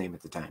 A's in his name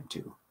at the time,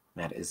 too.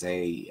 Matt is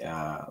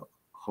a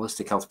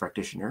holistic health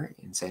practitioner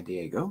in San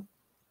Diego.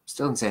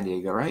 Still in San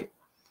Diego, right?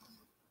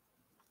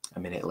 A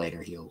minute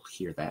later, he'll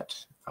hear that.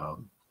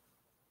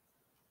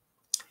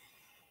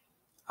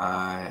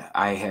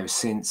 I have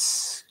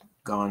since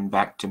gone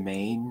back to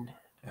Maine,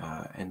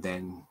 and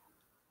then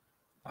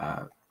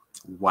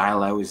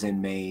while I was in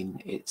Maine,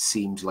 it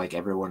seemed like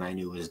everyone I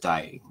knew was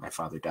dying. My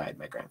father died,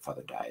 my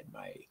grandfather died,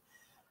 my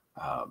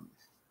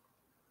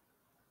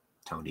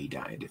Tony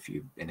died, if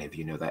any of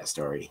you know that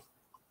story.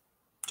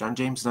 John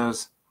James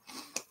knows.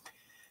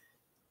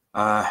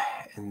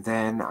 And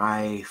then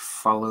I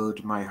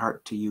followed my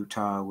heart to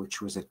Utah,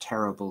 which was a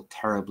terrible,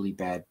 terribly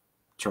bad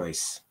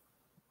choice.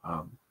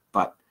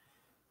 But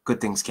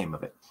good things came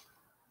of it.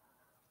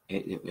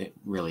 It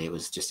really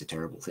was just a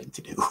terrible thing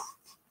to do.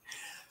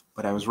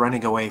 But I was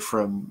running away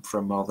from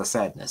all the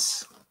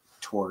sadness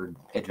toward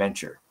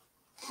adventure.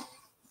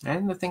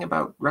 And the thing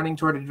about running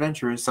toward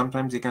adventure is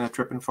sometimes you're going to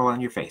trip and fall on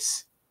your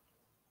face.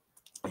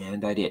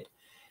 And I did.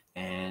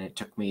 And it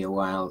took me a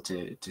while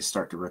to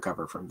start to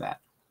recover from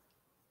that.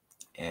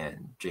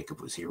 And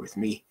Jacob was here with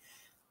me.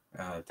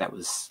 That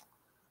was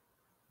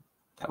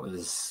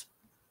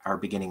our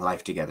beginning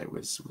life together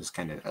was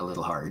kind of a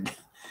little hard.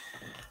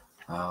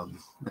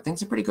 But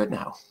things are pretty good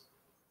now.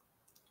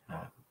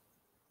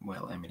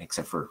 Well, I mean,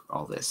 except for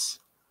all this.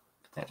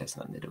 That has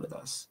nothing to do with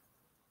us.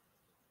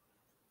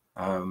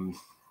 And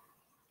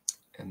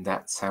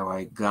that's how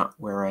I got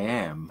where I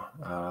am.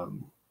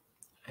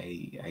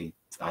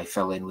 I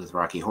fell in with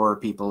Rocky Horror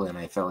people, and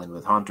I fell in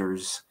with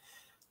Haunters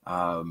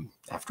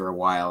after a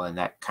while, and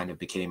that kind of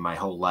became my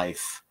whole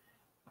life.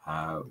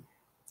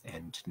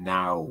 And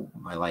now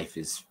my life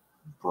is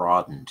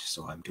broadened,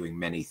 so I'm doing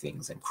many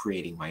things. I'm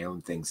creating my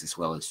own things as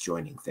well as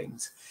joining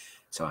things.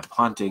 So I'm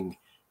haunting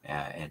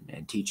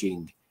and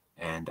teaching,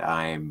 and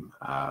I'm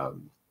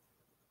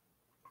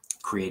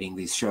creating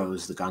these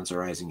shows, the Gonzo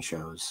Rising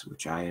shows,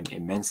 which I am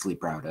immensely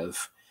proud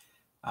of.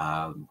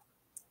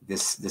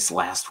 This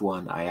last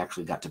one, I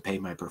actually got to pay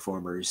my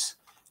performers.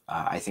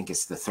 I think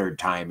it's the 3rd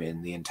time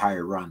in the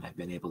entire run I've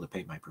been able to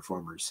pay my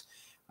performers.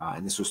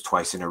 And this was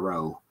twice in a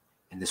row,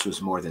 and this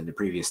was more than the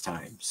previous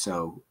time.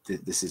 So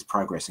this is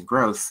progress and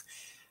growth,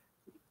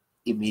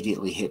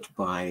 immediately hit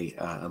by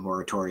a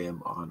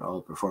moratorium on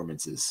all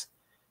performances.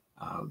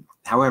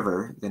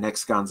 However, the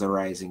next Gonzo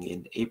Rising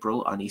in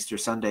April on Easter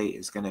Sunday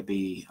is going to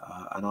be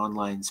an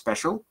online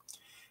special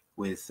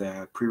with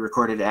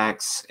pre-recorded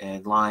acts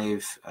and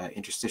live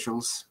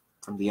interstitials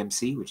from the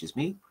MC, which is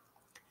me.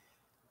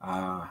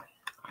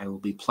 I will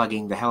be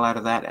plugging the hell out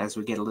of that as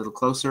we get a little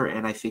closer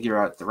and I figure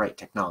out the right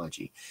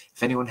technology.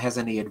 If anyone has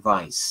any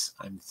advice,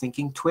 I'm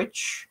thinking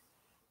Twitch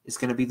is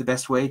going to be the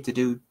best way to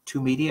do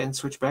two media and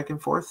switch back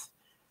and forth.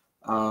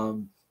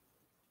 And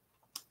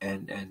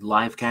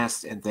live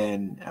cast, and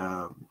then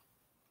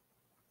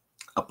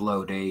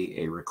upload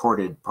a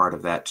recorded part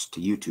of that to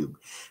YouTube.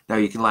 Now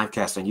you can live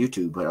cast on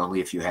YouTube, but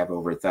only if you have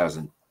over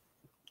 1,000.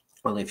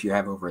 Only if you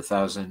have over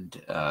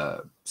 1,000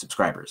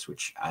 subscribers,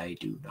 which I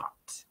do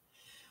not.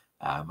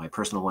 My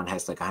personal one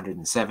has like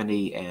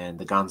 170, and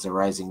the Gonzo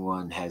Rising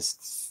one has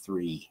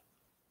 3.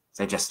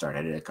 I just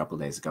started it a couple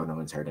days ago. No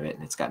one's heard of it,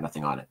 and it's got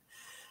nothing on it.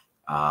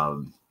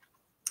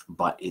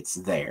 But it's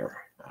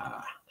there,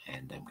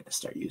 and I'm going to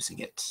start using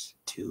it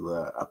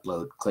to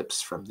upload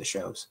clips from the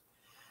shows.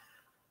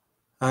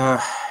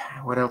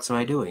 What else am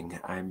I doing?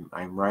 I'm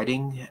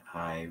writing.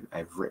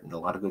 I've written a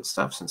lot of good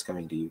stuff since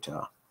coming to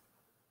Utah.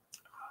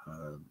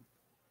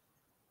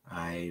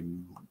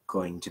 I'm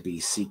going to be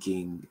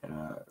seeking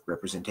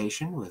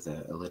representation with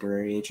a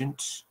literary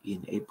agent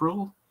in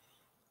April.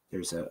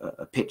 There's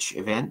a pitch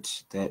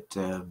event that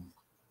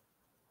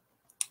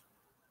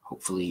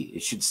hopefully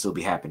it should still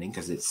be happening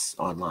because it's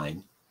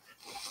online.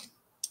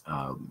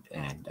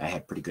 And I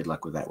had pretty good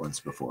luck with that once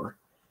before.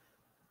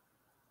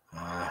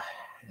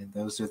 And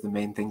those are the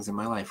main things in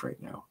my life right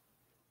now.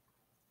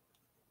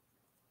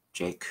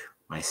 Jake,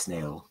 my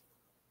snail,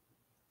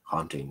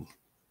 haunting,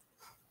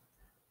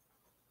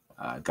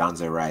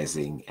 Gonzo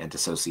Rising, and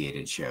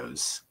associated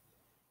shows,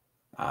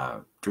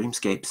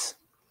 Dreamscapes,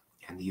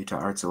 and the Utah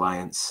Arts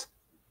Alliance,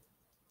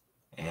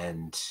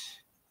 and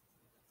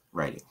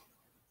writing.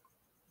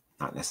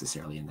 Not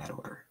necessarily in that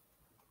order.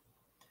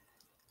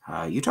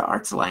 Utah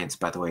Arts Alliance,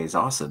 by the way, is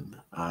awesome.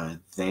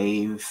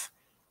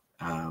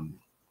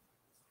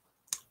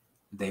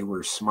 They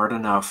were smart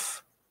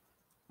enough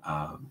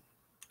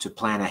to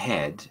plan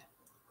ahead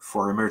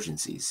for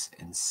emergencies.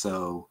 And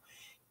so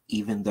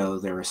even though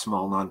they're a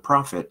small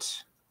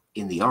nonprofit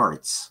in the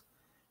arts,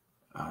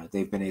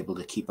 they've been able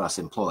to keep us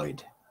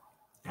employed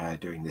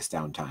during this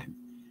downtime.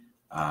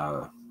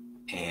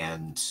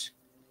 And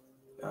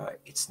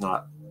it's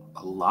not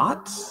a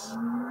lot,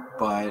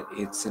 but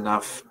it's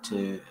enough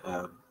to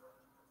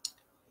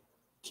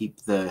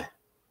keep the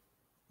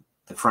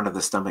front of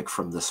the stomach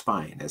from the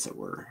spine, as it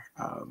were.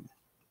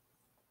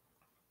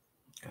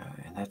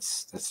 And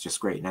that's just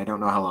great. And I don't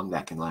know how long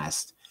that can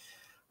last.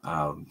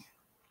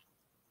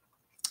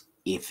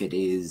 If it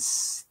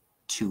is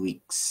 2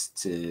 weeks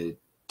to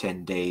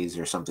 10 days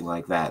or something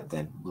like that,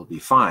 then we'll be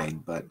fine.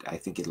 But I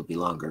think it'll be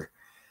longer.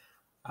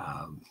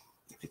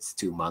 If it's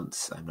 2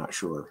 months, I'm not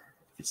sure.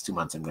 If it's 2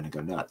 months, I'm going to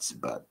go nuts.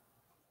 But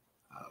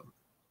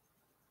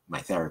my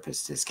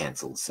therapist has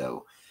canceled,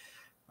 so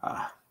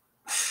I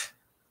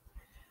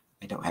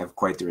don't have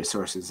quite the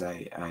resources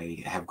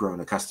I have grown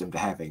accustomed to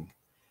having.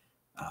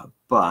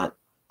 But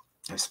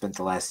I've spent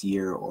the last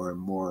year or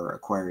more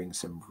acquiring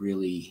some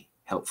really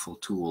helpful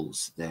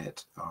tools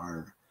that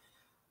are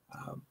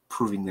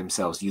proving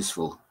themselves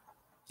useful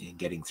in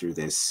getting through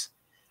this.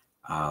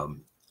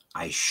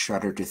 I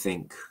shudder to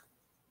think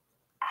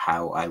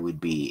how I would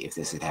be if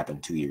this had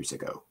happened 2 years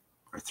ago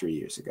or 3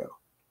 years ago.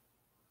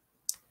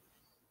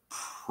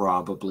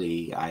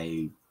 Probably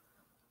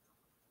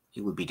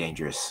it would be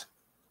dangerous.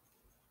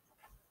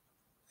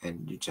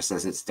 And just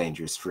as it's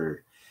dangerous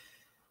for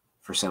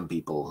some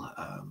people,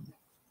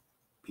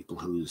 people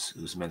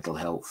whose mental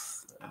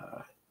health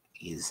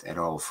is at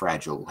all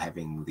fragile,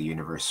 having the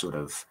universe sort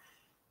of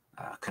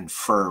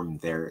confirm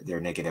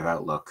their negative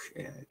outlook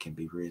can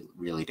be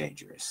really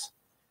dangerous.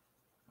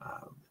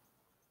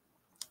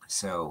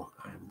 So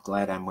I'm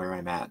glad I'm where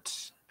I'm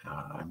at.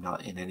 I'm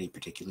not in any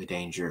particular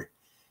danger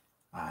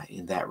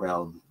in that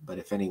realm, but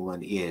if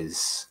anyone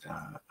is,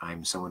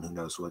 I'm someone who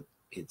knows what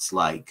it's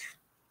like,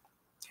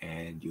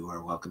 and you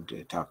are welcome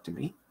to talk to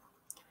me.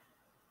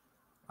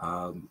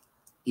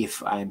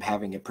 If I'm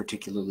having a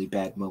particularly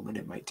bad moment,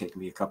 it might take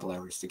me a couple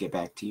hours to get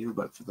back to you,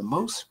 but for the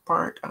most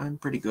part, I'm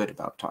pretty good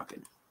about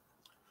talking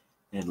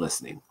and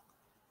listening.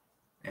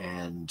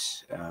 And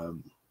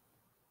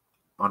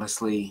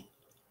honestly,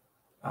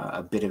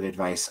 a bit of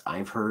advice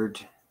I've heard,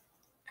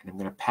 and I'm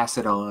going to pass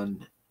it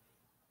on.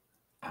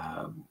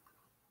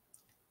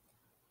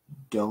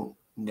 Don't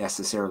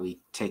necessarily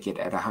take it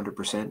at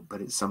 100%,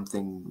 but it's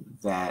something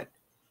that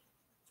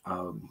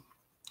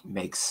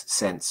makes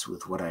sense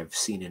with what I've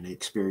seen and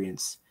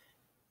experienced.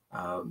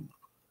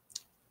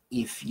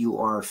 If you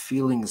are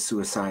feeling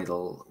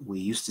suicidal, we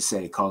used to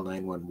say call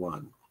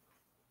 911.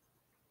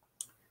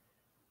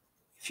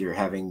 If you're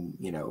having,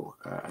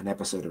 an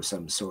episode of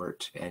some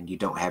sort and you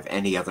don't have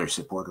any other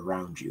support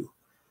around you,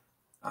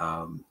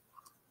 and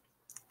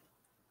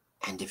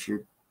if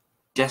you're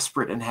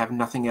desperate and have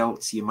nothing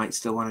else, you might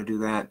still want to do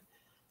that.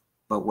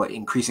 But what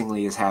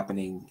increasingly is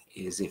happening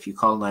is if you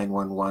call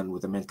 911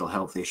 with a mental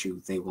health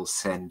issue, they will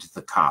send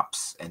the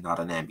cops and not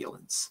an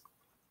ambulance.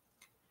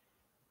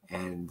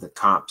 And the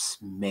cops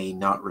may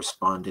not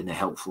respond in a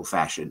helpful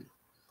fashion.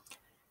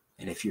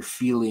 And if you're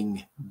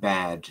feeling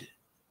bad,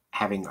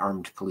 having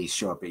armed police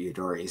show up at your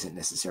door isn't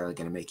necessarily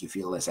going to make you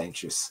feel less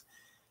anxious.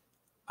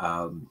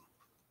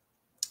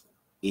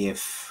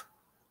 If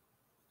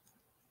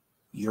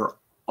you're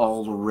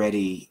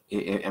already,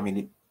 I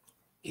mean,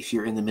 if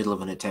you're in the middle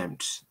of an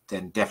attempt,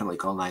 then definitely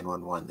call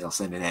 911. They'll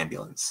send an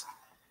ambulance.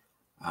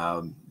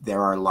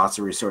 There are lots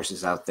of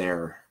resources out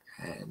there,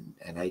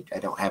 and I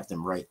don't have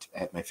them right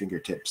at my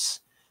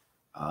fingertips.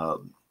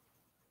 But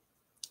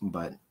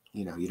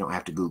you know, you don't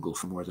have to Google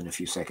for more than a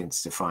few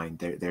seconds to find.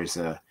 There's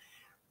a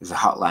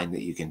hotline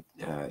that you can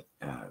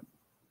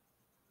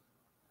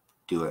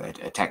do a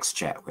text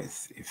chat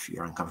with if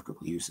you're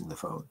uncomfortable using the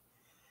phone.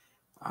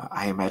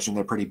 I imagine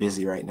they're pretty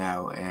busy right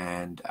now,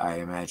 and I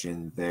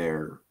imagine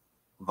their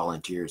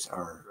volunteers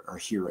are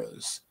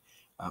heroes.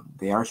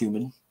 They are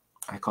human.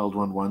 I called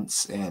one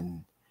once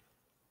and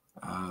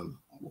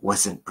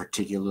wasn't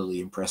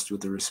particularly impressed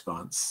with the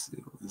response.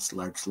 It was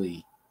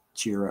largely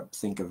cheer up,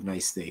 think of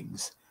nice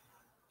things.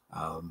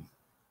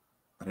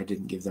 But I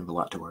didn't give them a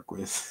lot to work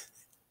with.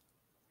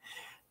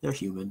 They're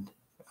human.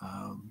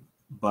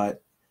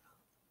 But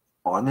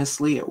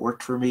honestly, it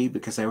worked for me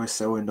because I was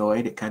so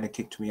annoyed, it kind of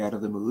kicked me out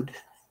of the mood.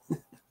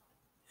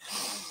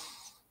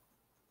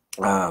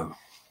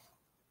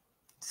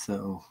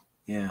 So,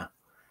 yeah.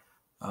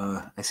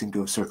 I seem to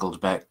have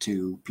circled back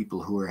to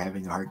people who are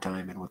having a hard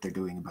time and what they're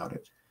doing about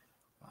it.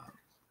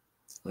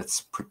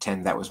 Let's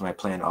pretend that was my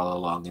plan all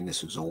along and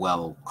this was a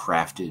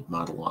well-crafted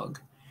monologue.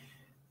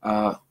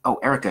 Oh,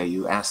 Erica,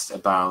 you asked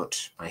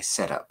about my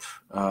setup.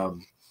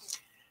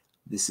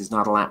 This is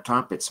not a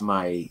laptop. It's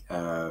my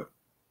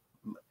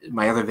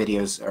my other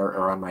videos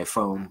are on my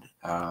phone,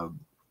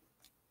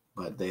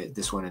 but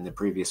this one and the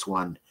previous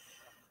one,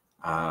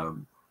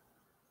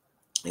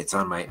 it's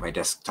on my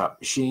desktop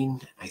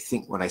machine. I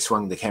think when I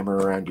swung the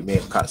camera around, you may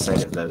have caught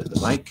sight of the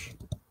mic.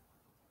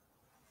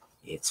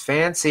 It's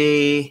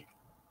fancy.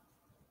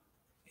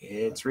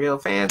 It's real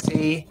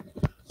fancy.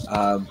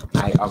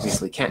 I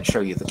obviously can't show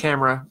you the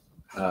camera.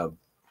 No,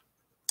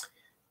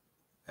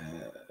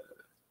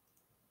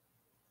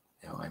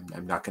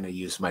 I'm not going to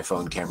use my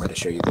phone camera to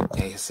show you the.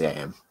 Yes, I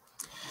am.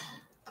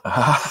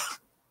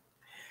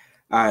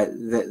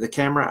 The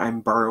camera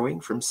I'm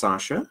borrowing from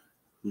Sasha,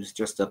 who's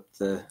just up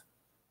the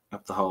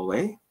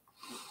hallway,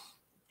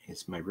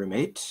 is my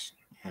roommate,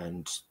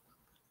 and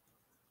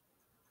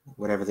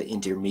whatever the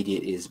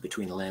intermediate is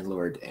between a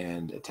landlord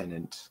and a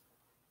tenant.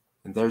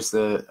 And there's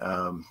the.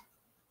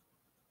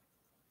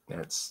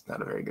 That's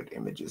not a very good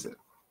image, is it?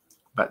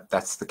 But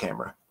that's the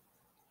camera.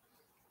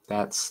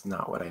 That's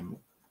not what I'm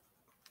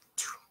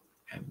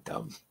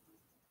dumb.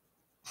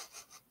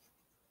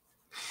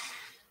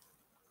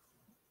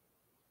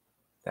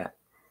 That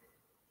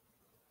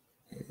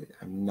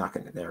I'm not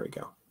gonna. There we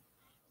go.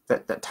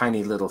 That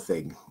tiny little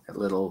thing, that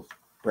little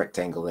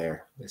rectangle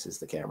there. This is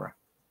the camera.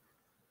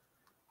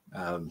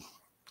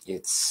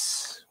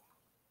 It's.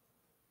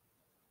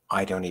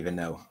 I don't even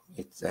know.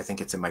 I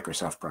think it's a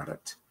Microsoft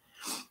product.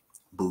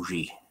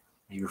 Bougie.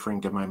 Are you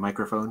referring to my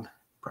microphone?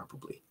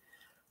 Probably.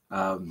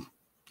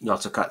 You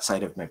also caught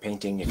sight of my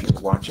painting if you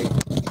were watching.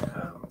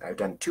 I've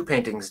done 2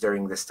 paintings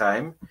during this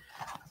time.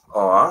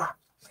 Awe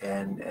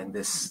and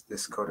this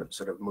sort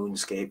of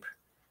moonscape.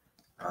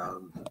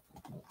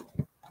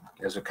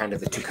 Those are kind of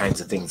the 2 kinds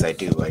of things I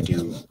do. I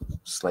do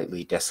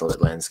slightly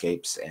desolate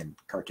landscapes and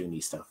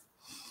cartoony stuff.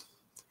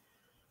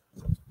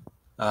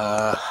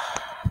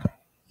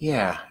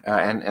 Yeah,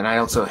 and I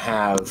also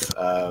have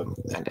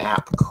an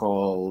app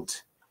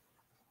called,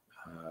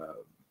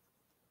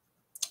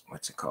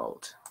 what's it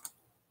called?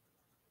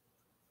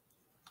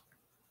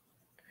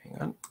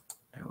 Hang on,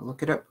 I will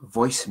look it up.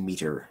 Voice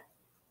Meter,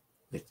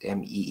 with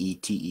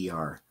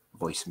MEETER,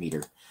 Voice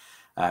Meter,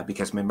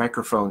 because my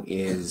microphone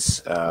is,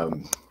 for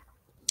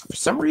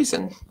some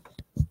reason,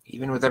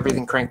 even with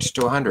everything cranked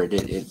to 100,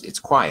 it's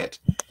quiet.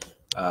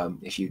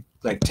 If you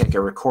like take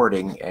a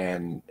recording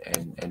and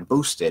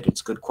boost it,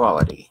 it's good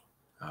quality,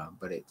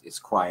 but it's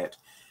quiet,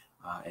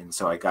 and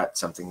so I got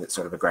something that's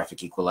sort of a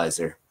graphic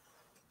equalizer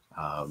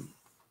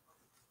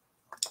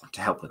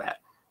to help with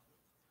that.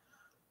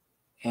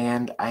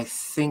 And I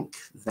think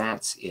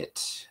that's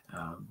it.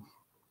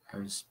 I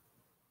was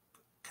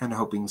kind of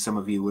hoping some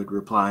of you would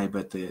reply,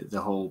 but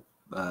the whole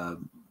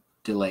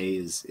delay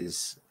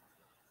is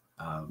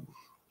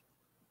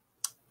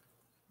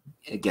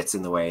it gets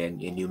in the way, and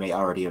you may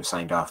already have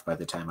signed off by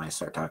the time I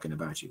start talking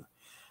about you.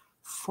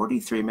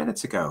 43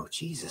 minutes ago.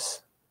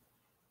 Jesus.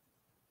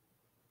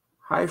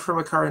 Hi from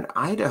a car in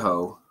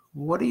Idaho.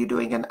 What are you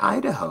doing in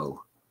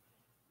Idaho?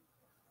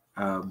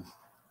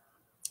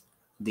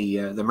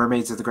 The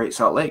Mermaids of the Great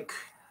Salt Lake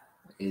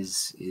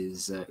is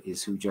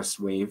who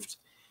just waved.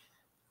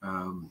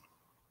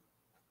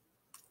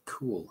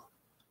 Cool.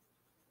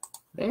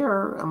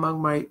 They're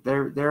among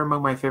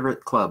my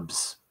favorite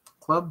clubs.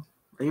 Club?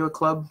 Are you a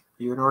club?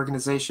 Are you an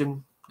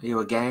organization? Are you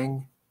a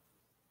gang?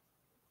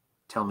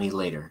 Tell me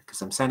later,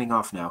 because I'm signing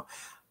off now.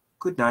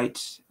 Good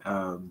night.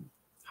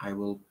 I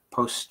will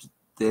post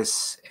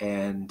this,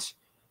 and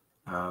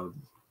I'll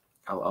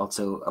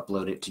also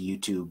upload it to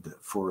YouTube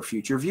for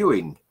future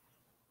viewing.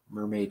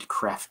 Mermaid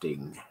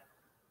crafting.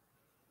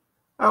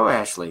 Oh,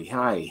 Ashley,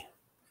 hi.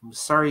 I'm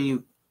sorry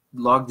you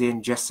logged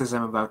in just as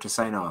I'm about to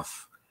sign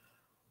off.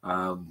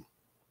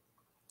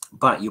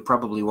 But you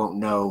probably won't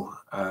know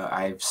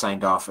I've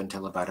signed off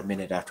until about a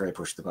minute after I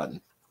push the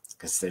button,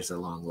 because there's a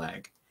long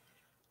lag.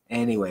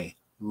 Anyway,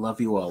 love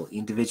you all,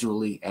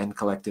 individually and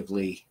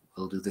collectively.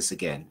 We'll do this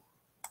again.